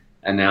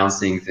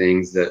announcing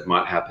things that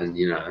might happen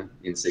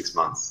in 6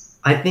 months.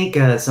 I think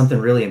something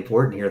really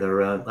important here,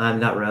 though,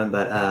 not Ron,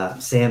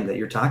 but Sam, that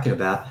you're talking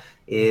about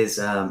is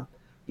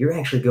you're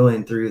actually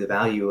going through the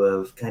value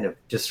of kind of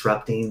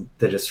disrupting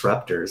the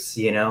disruptors,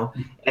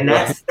 and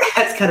that's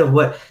kind of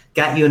what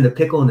got you in the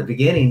pickle in the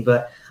beginning.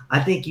 But I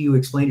think you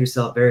explained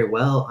yourself very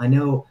well. I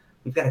know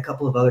we've got a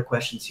couple of other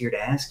questions here to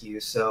ask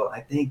you, so I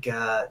think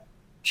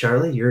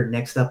Charlie, you're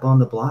next up on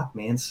the block,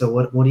 man. So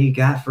what do you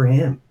got for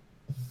him?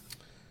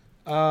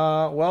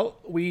 Well,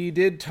 we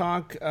did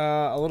talk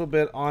a little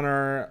bit on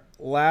our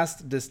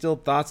last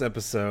Distilled Thoughts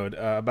episode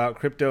about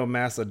crypto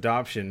mass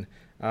adoption.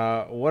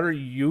 What are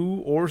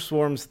you or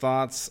Swarm's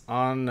thoughts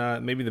on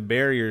maybe the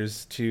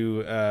barriers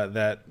to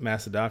that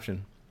mass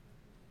adoption?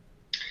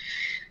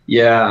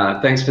 Yeah,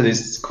 thanks for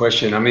this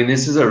question. I mean,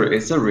 it's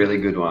a really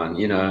good one.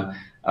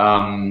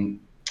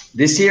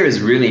 This year is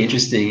really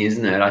interesting,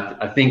 isn't it?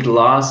 I think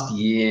last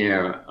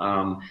year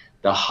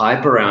the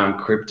hype around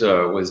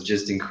crypto was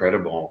just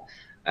incredible.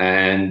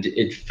 And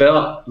it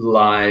felt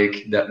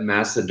like that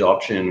mass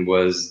adoption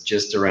was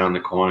just around the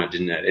corner,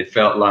 didn't it? It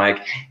felt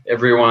like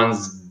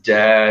everyone's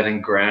dad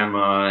and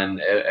grandma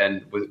and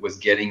was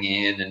getting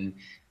in, and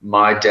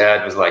my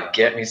dad was like,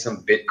 "Get me some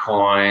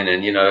Bitcoin,"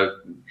 and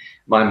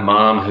my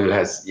mom, who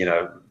has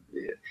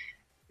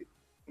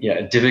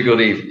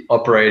difficulty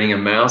operating a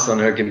mouse on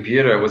her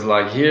computer, was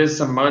like, "Here's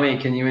some money.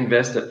 Can you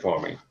invest it for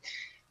me?"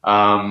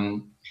 I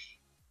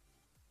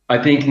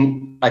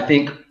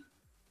think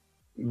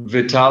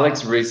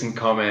Vitalik's recent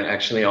comment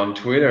actually on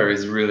Twitter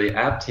is really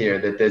apt here,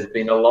 that there's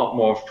been a lot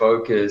more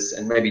focus,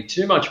 and maybe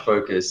too much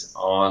focus,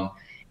 on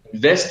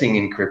investing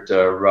in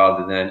crypto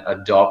rather than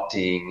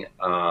adopting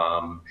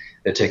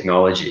the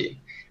technology,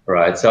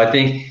 right? So I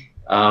think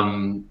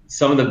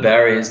some of the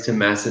barriers to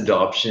mass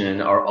adoption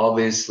are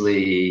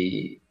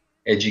obviously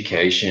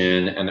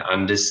education and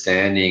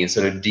understanding and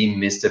sort of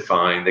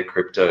demystifying the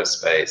crypto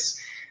space.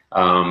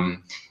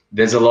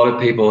 There's a lot of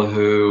people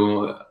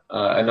who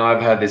and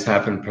I've had this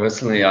happen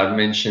personally. I've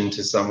mentioned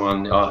to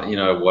someone,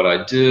 what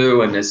I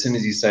do, and as soon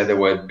as you say the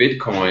word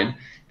Bitcoin,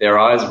 their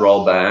eyes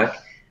roll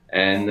back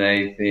and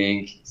they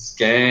think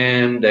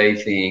scam. They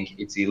think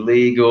it's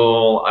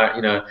illegal.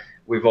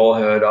 We've all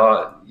heard,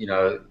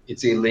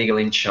 it's illegal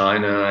in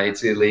China.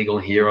 It's illegal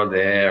here or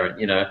there.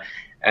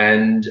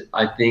 And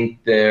I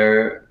think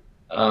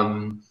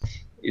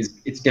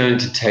it's going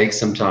to take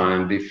some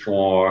time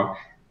before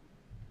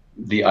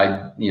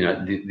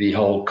the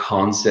whole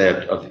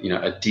concept of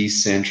a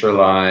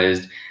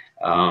decentralized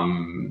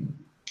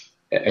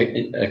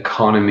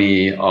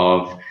economy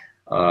of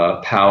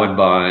powered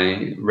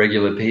by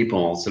regular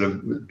people, sort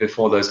of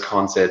before those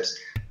concepts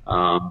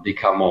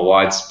become more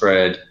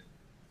widespread.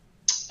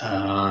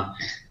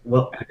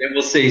 Well, and then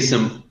we'll see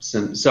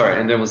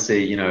and then we'll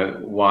see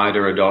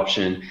wider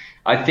adoption.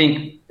 I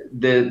think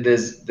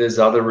there's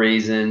other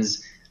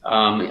reasons.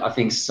 I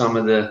think some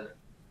of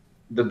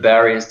the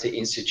barriers to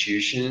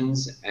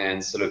institutions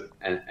and sort of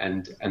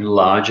and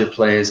larger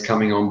players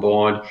coming on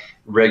board,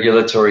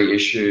 regulatory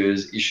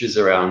issues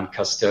around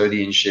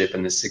custodianship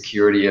and the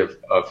security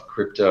of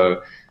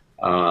crypto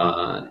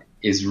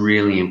is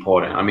really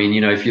important. I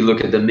mean, if you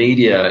look at the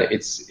media,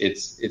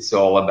 it's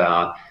all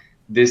about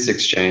this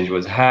exchange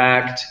was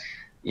hacked.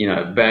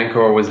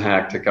 Bancor was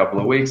hacked a couple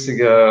of weeks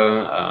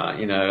ago.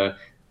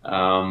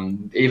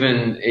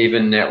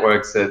 Even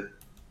networks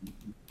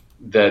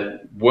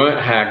that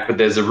weren't hacked, but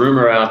there's a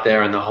rumor out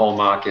there, and the whole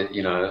market,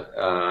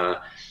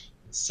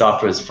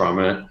 suffers from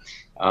it.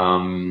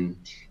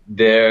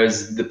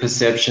 There's the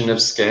perception of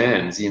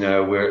scams,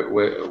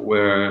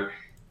 where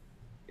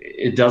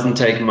it doesn't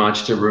take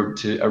much to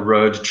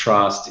erode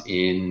trust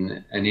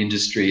in an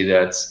industry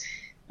that's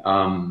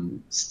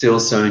still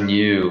so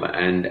new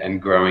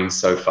and growing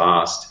so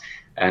fast.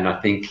 And I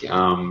think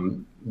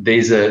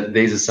these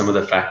are some of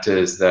the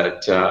factors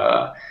that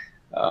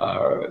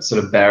are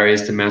sort of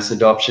barriers to mass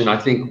adoption. I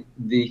think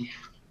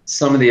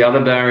some of the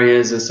other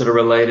barriers are sort of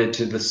related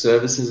to the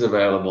services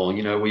available.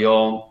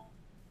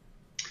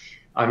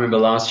 I remember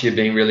last year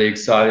being really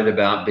excited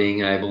about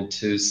being able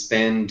to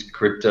spend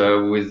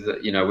crypto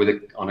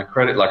on a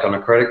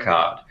credit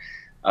card.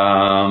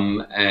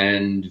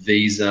 And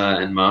Visa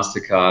and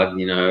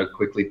MasterCard,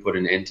 quickly put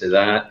an end to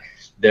that.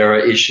 There are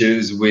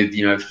issues with,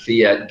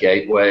 fiat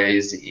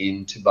gateways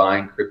into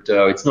buying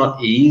crypto. It's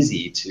not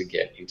easy to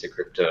get into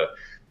crypto.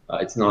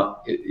 It's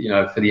not,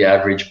 for the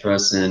average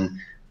person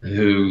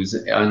who's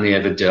only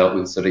ever dealt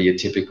with sort of your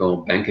typical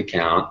bank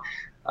account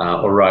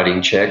or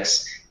writing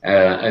checks.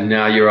 And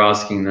now you're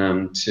asking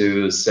them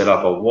to set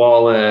up a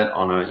wallet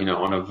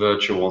on a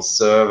virtual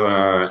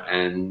server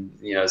and,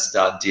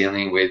 start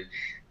dealing with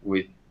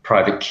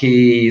private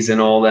keys and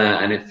all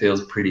that, and it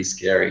feels pretty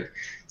scary.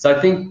 So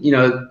I think,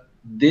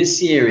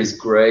 this year is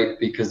great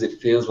because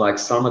it feels like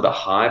some of the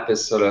hype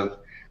has sort of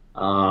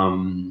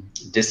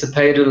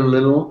dissipated a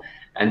little,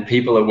 and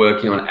people are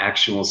working on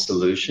actual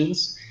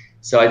solutions.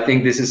 So I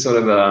think this is sort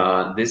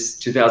of this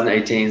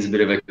 2018 is a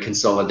bit of a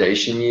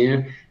consolidation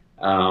year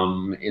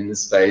in the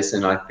space,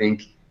 and I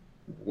think,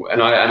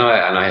 and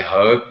I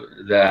hope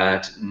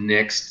that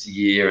next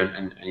year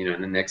and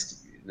in the next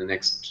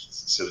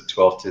sort of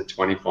 12 to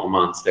 24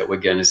 months that we're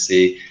going to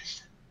see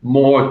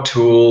more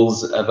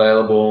tools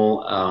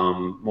available,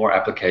 more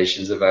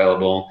applications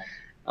available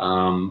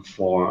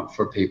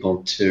for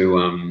people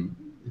to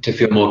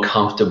feel more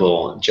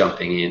comfortable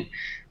jumping in.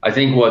 I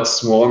think what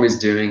Swarm is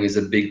doing is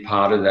a big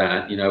part of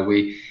that.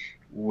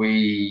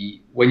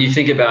 When you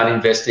think about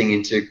investing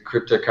into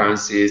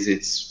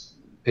cryptocurrencies,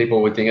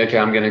 people would think, okay,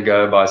 I'm going to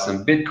go buy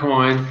some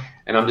Bitcoin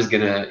and I'm just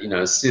going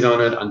to sit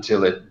on it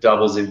until it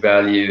doubles in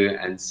value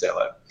and sell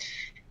it.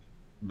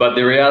 But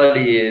the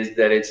reality is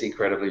that it's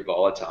incredibly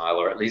volatile,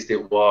 or at least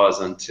it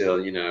was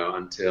until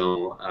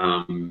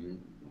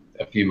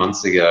a few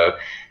months ago,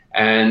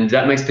 and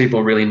that makes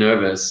people really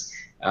nervous.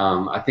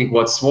 I think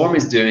what Swarm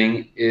is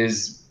doing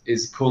is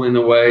cool in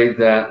the way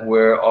that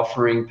we're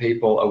offering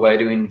people a way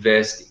to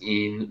invest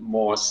in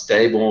more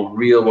stable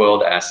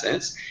real-world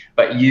assets,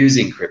 but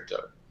using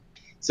crypto.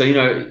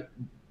 So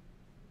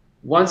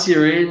once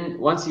you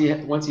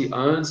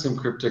own some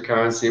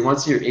cryptocurrency,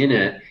 once you're in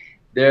it,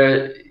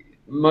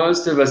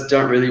 most of us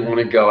don't really want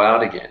to go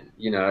out again.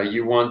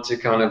 You want to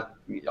kind of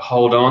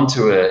hold on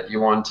to it. You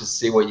want to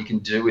see what you can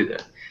do with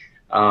it.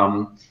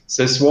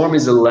 So Swarm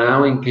is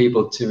allowing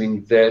people to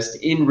invest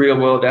in real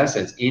world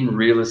assets, in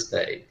real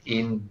estate,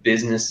 in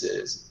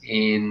businesses,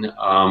 in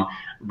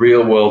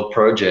real world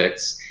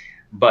projects,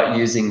 but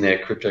using their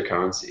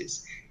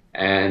cryptocurrencies.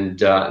 And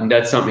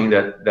that's something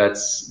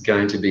that's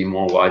going to be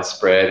more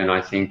widespread. And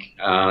I think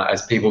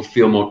as people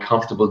feel more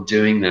comfortable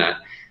doing that,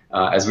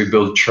 as we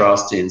build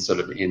trust in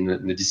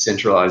the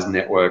decentralized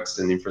networks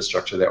and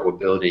infrastructure that we're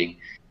building,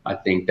 I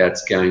think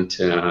that's going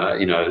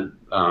to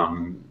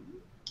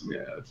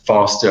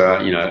foster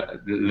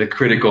the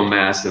critical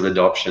mass of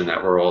adoption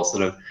that we're all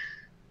sort of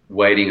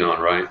waiting on,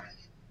 right?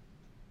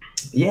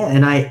 Yeah,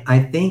 and I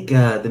think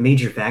the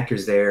major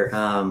factors there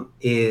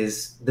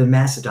is the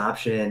mass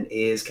adoption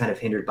is kind of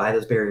hindered by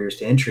those barriers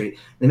to entry.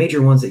 The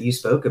major ones that you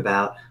spoke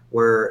about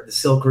were the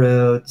Silk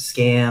Road,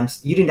 scams.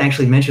 You didn't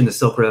actually mention the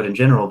Silk Road in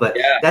general, but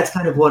yeah, that's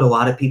kind of what a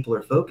lot of people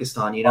are focused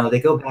on. They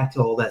go back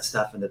to all that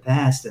stuff in the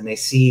past and they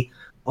see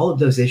all of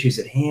those issues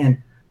at hand.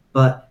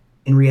 But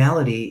in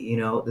reality,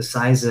 the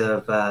size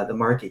of the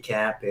market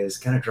cap is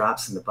kind of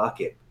drops in the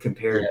bucket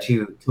compared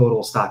to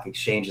total stock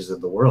exchanges of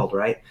the world,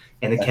 right?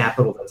 And the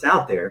capital that's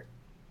out there.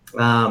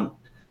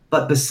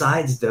 But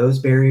besides those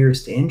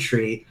barriers to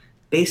entry,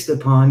 based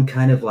upon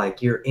kind of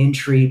like your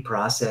entry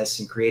process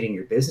and creating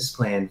your business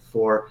plan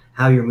for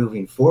how you're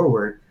moving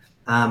forward,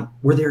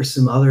 were there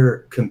some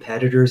other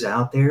competitors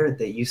out there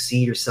that you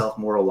see yourself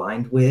more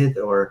aligned with,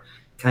 or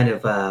kind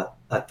of a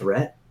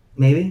threat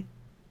maybe?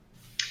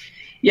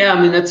 Yeah,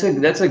 I mean, that's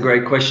a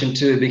great question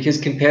too, because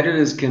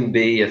competitors can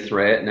be a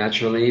threat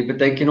naturally, but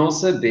they can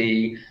also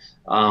be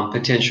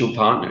potential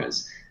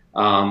partners.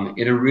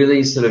 In a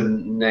really sort of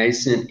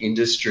nascent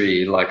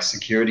industry like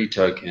security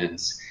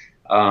tokens,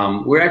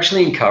 we're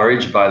actually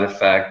encouraged by the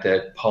fact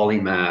that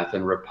Polymath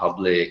and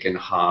Republic and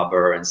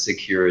Harbor and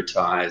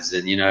Securitize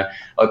and,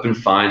 Open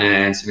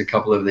Finance and a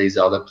couple of these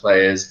other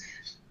players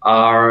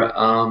are,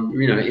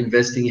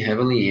 investing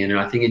heavily in, and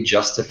I think it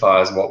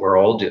justifies what we're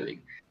all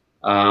doing.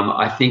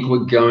 I think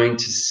we're going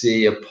to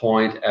see a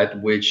point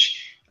at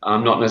which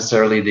not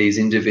necessarily these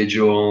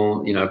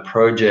individual,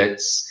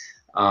 projects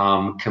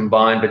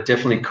combine, but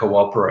definitely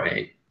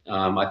cooperate.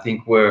 I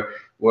think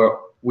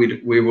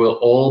we will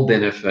all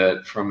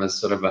benefit from a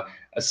sort of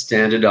a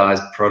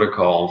standardized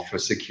protocol for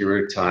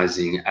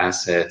securitizing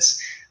assets,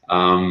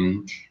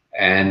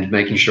 and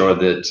making sure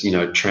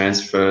that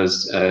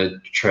transfers,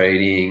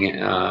 trading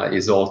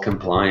is all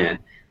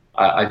compliant.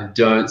 I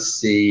don't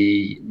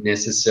see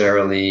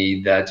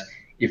necessarily that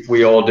if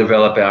we all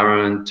develop our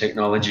own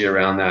technology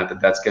around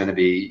that's going to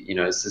be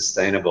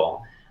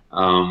sustainable.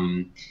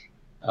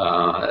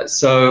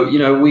 So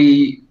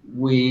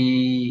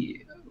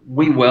we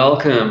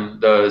welcome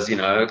those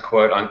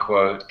quote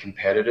unquote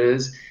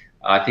competitors.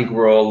 I think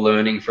we're all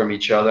learning from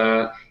each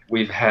other.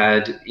 We've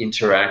had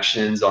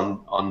interactions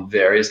on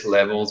various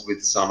levels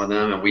with some of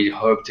them, and we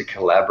hope to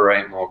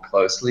collaborate more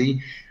closely.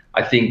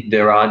 I think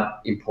there are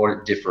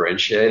important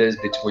differentiators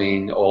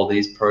between all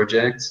these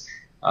projects.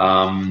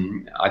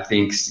 I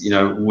think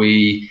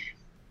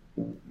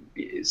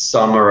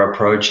some are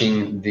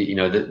approaching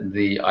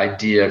the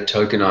idea of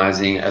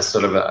tokenizing as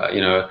sort of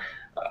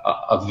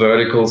a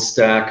vertical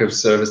stack of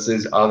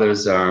services.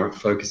 Others are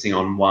focusing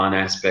on one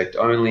aspect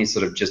only,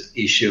 sort of just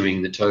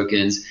issuing the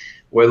tokens.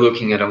 We're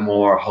looking at a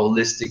more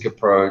holistic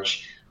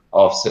approach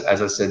of,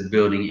 as I said,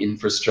 building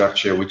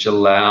infrastructure which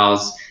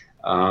allows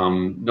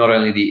not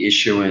only the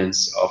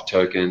issuance of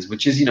tokens,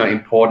 which is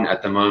important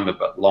at the moment,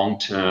 but long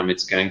term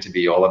it's going to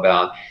be all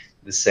about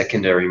the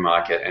secondary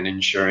market and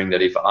ensuring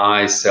that if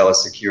I sell a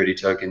security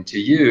token to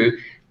you,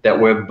 that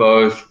we're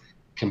both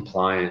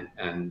compliant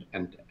and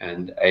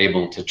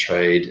able to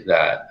trade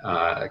that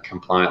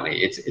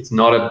compliantly.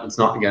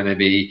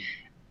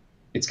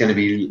 It's going to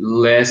be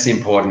less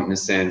important in the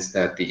sense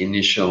that the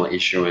initial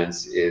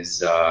issuance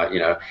is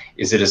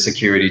is it a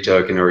security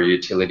token or a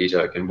utility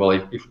token? Well,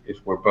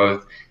 if we're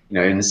both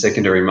in the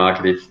secondary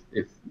market,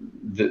 if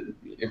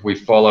we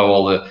follow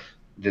all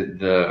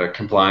the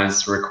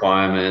compliance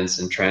requirements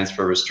and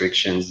transfer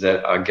restrictions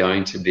that are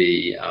going to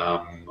be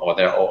or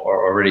that are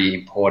already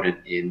important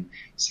in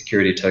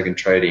security token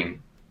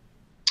trading,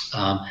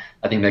 I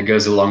think that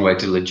goes a long way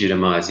to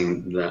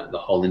legitimizing the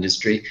whole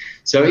industry.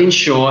 So in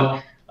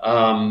short,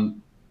 the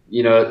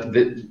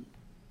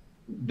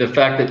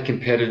fact that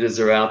competitors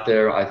are out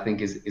there, I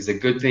think, is a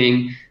good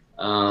thing.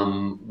 We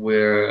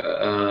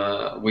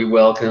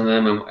welcome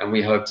them, and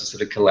we hope to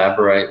sort of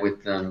collaborate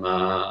with them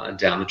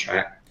down the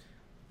track.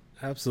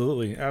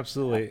 Absolutely. I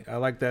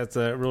like that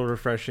real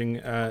refreshing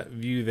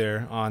view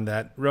there on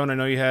that. Ron, I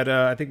know you had,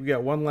 I think we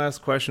got one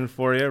last question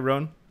for you,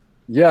 Ron.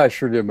 Yeah, I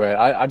sure did, man.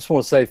 I just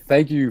want to say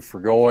thank you for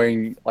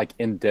going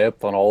in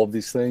depth on all of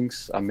these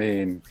things. I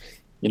mean,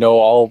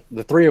 all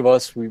the three of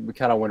us, we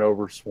kind of went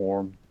over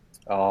Swarm,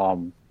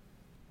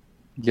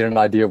 get an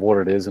idea of what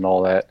it is and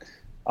all that.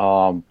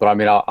 But I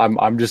mean,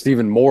 I'm just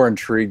even more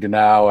intrigued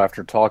now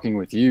after talking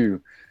with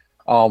you.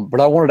 But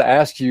I wanted to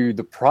ask you,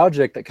 the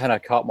project that kind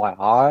of caught my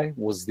eye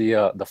was the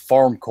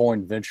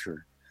FarmCoin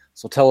venture.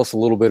 So tell us a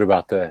little bit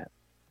about that.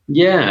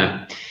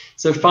 Yeah.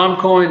 So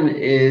FarmCoin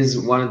is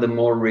one of the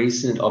more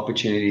recent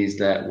opportunities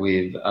that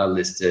we've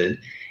listed.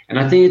 And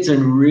I think it's a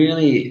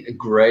really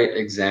great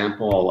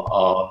example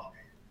of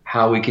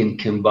how we can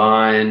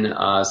combine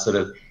sort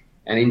of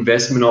an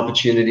investment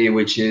opportunity,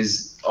 which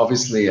is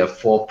obviously a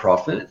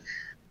for-profit,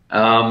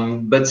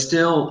 but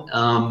still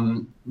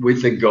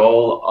with the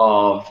goal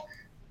of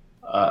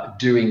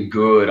doing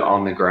good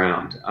on the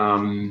ground.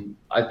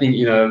 I think,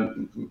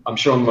 I'm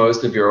sure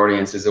most of your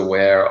audience is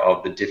aware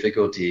of the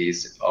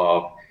difficulties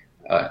of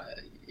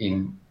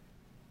in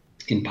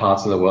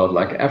parts of the world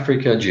like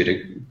Africa due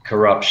to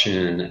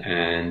corruption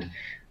and,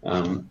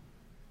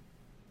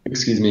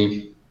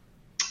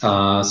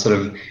 sort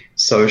of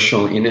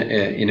social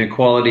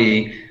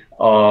inequality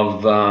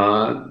of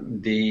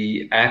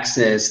the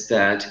access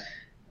that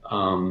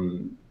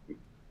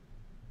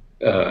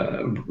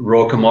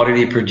raw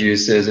commodity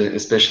producers,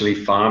 especially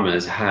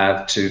farmers,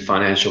 have to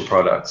financial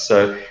products.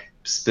 So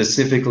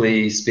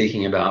specifically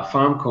speaking about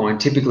FarmCoin,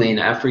 typically in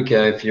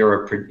Africa, if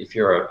you're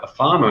a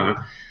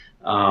farmer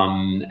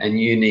and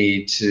you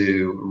need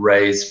to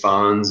raise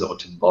funds or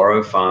to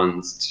borrow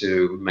funds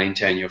to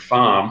maintain your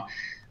farm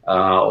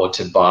or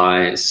to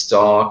buy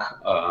stock,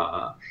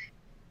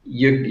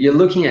 you're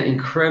looking at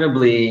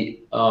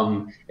incredibly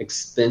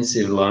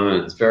expensive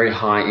loans, very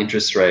high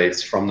interest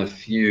rates from the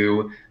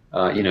few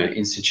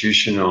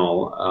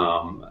institutional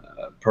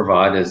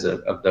providers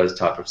of those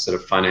type of sort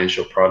of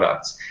financial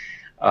products.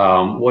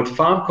 What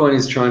FarmCoin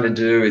is trying to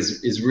do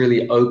is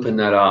really open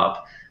that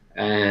up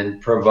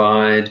and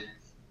provide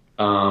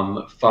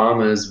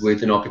farmers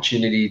with an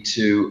opportunity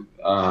to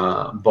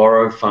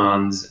borrow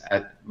funds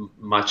at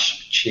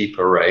much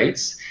cheaper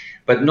rates.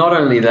 But not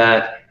only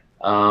that,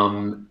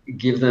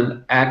 give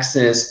them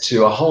access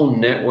to a whole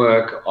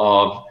network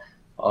of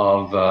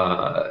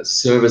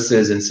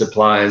services and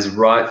suppliers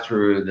right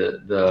through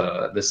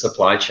the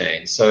supply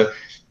chain. So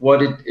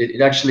what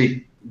it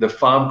actually, the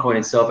FarmCoin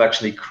itself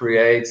actually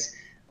creates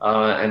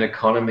an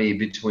economy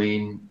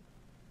between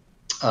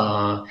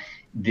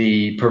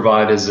the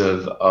providers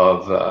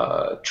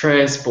of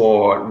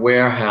transport,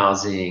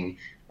 warehousing,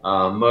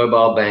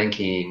 mobile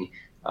banking,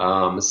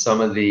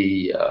 some of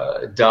the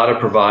data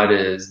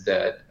providers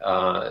that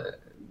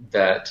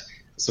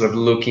sort of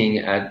looking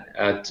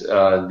at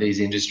these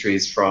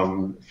industries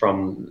from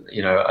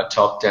a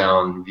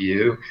top-down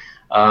view,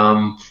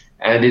 and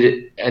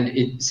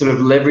it sort of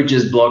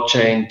leverages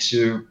blockchain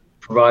to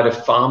provide a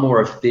far more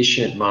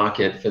efficient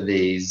market for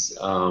these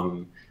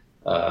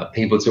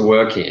people to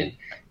work in.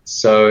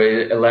 So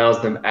it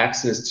allows them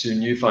access to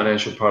new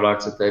financial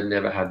products that they've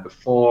never had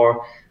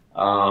before.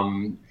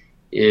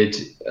 It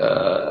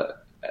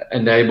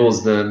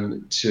enables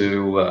them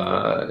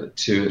to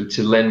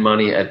lend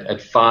money at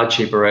far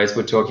cheaper rates.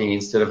 We're talking,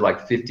 instead of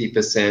like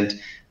 50%,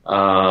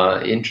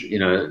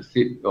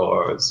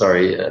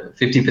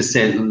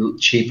 50%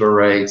 cheaper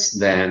rates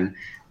than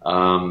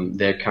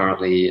they're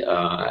currently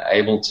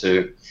able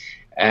to,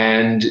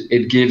 and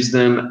it gives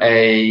them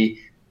a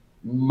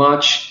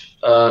much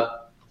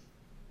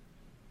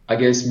I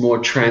guess more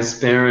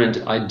transparent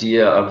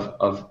idea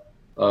of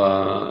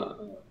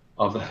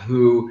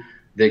who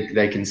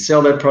they can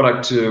sell their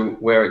product to,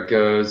 where it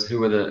goes,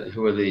 who are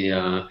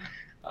the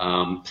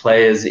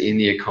players in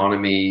the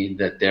economy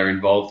that they're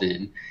involved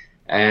in,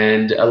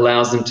 and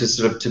allows them to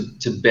sort of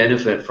to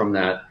benefit from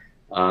that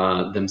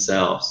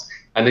themselves.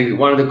 I think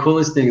one of the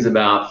coolest things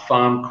about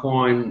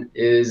FarmCoin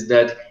is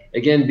that,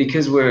 again,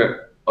 because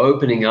we're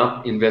opening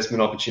up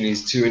investment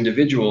opportunities to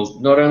individuals,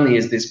 not only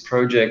is this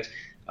project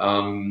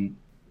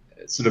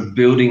sort of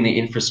building the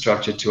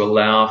infrastructure to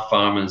allow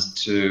farmers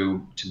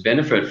to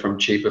benefit from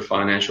cheaper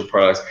financial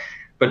products,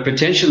 but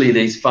potentially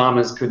these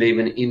farmers could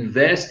even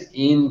invest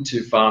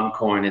into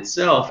FarmCoin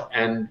itself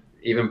and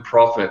even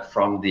profit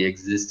from the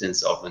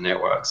existence of the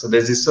network. So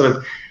there's this sort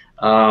of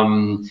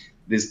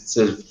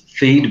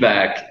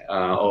feedback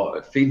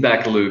or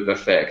feedback loop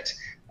effect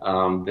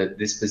that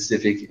this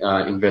specific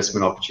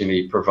investment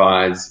opportunity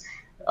provides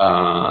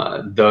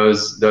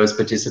those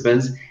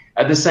participants.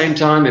 At the same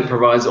time, it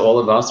provides all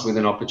of us with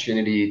an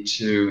opportunity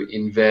to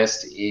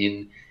invest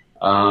in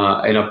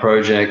a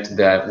project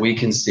that we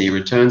can see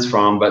returns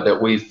from, but that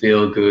we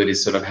feel good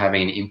is sort of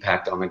having an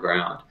impact on the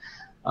ground.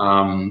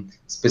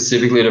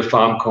 Specifically to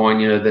FarmCoin,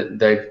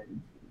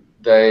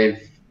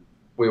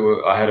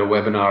 I had a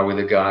webinar with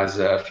the guys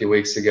a few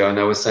weeks ago, and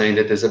they were saying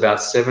that there's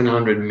about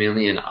 700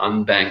 million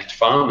unbanked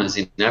farmers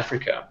in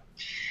Africa.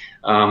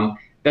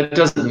 That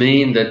doesn't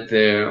mean that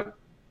they're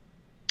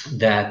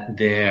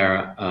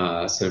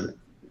sort of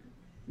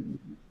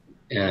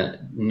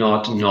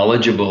not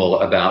knowledgeable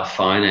about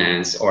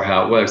finance or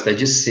how it works. They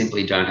just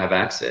simply don't have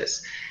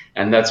access.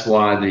 And that's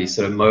why the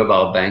sort of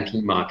mobile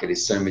banking market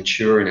is so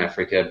mature in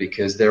Africa,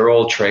 because they're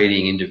all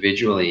trading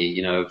individually,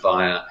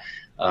 via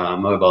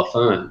mobile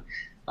phone.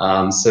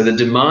 So the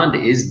demand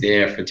is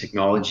there for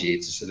technology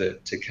to sort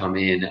of to come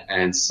in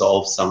and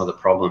solve some of the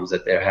problems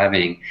that they're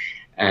having.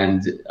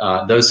 And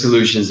those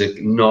solutions are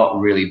not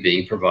really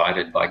being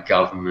provided by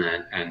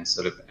government and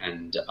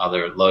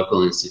other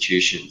local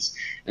institutions.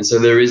 And so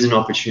there is an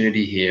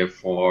opportunity here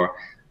for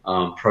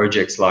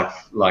projects like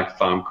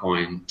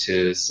FarmCoin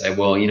to say,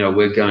 well,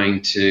 we're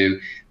going to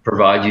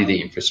provide you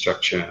the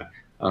infrastructure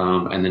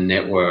and the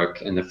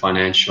network and the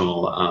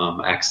financial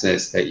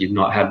access that you've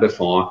not had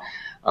before,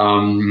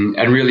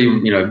 and really,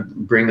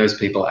 bring those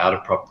people out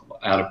of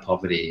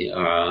poverty,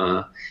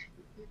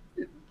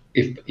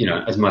 if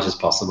as much as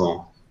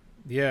possible.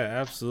 Yeah,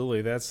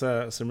 absolutely. That's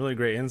some really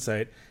great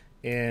insight.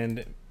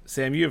 And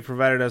Sam, you have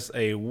provided us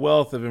a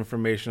wealth of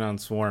information on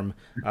Swarm.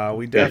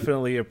 We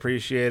definitely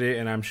appreciate it,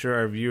 and I'm sure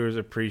our viewers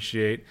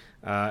appreciate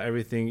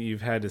everything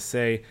you've had to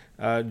say.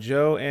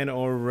 Joe and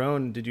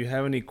Oron, did you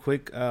have any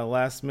quick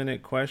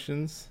last-minute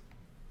questions?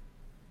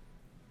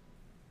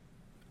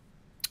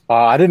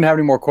 I didn't have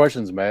any more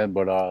questions, man,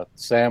 but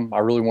Sam, I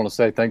really want to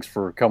say thanks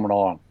for coming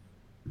on.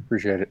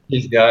 Appreciate it.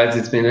 Yes, guys,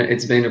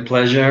 it's been a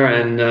pleasure,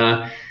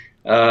 and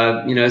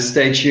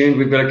stay tuned.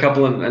 We've got a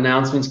couple of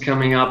announcements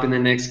coming up in the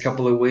next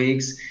couple of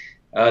weeks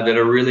that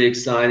are really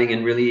exciting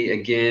and really,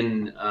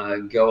 again,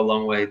 go a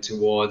long way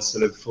towards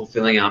sort of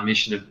fulfilling our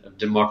mission of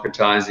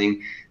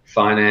democratizing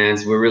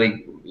finance. We're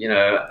really,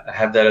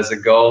 have that as a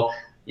goal.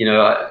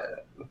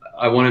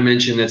 I want to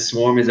mention that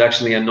Swarm is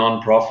actually a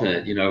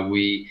non-profit.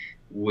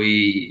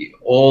 We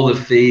all the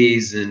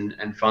fees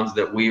and funds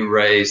that we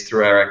raise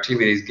through our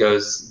activities go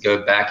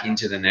back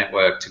into the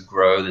network to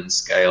grow and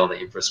scale the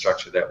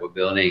infrastructure that we're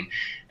building.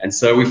 And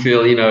so we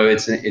feel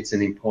it's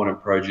an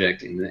important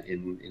project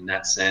in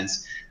that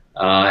sense.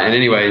 And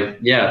anyway,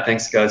 yeah,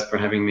 thanks guys for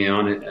having me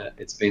on.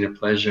 It's been a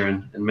pleasure,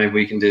 and maybe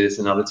we can do this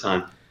another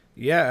time.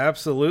 Yeah,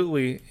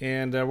 absolutely.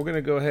 And we're going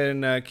to go ahead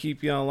and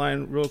keep you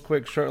online real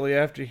quick shortly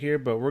after here,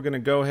 but we're going to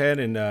go ahead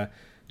and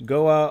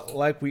go out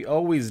like we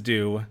always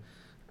do.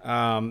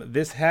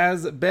 This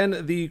has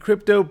been the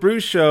Crypto Brew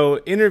Show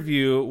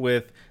interview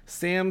with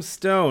Sam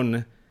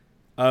Stone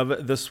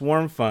of the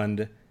Swarm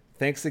Fund.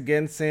 Thanks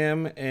again,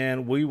 Sam,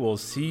 and we will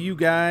see you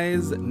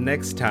guys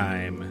next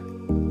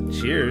time.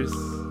 Cheers.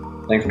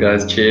 Thanks,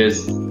 guys.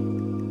 Cheers.